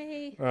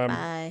 Bye.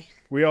 Bye.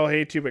 We all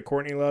hate you, but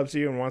Courtney loves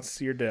you and wants to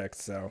see your dick,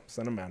 so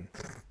send them in.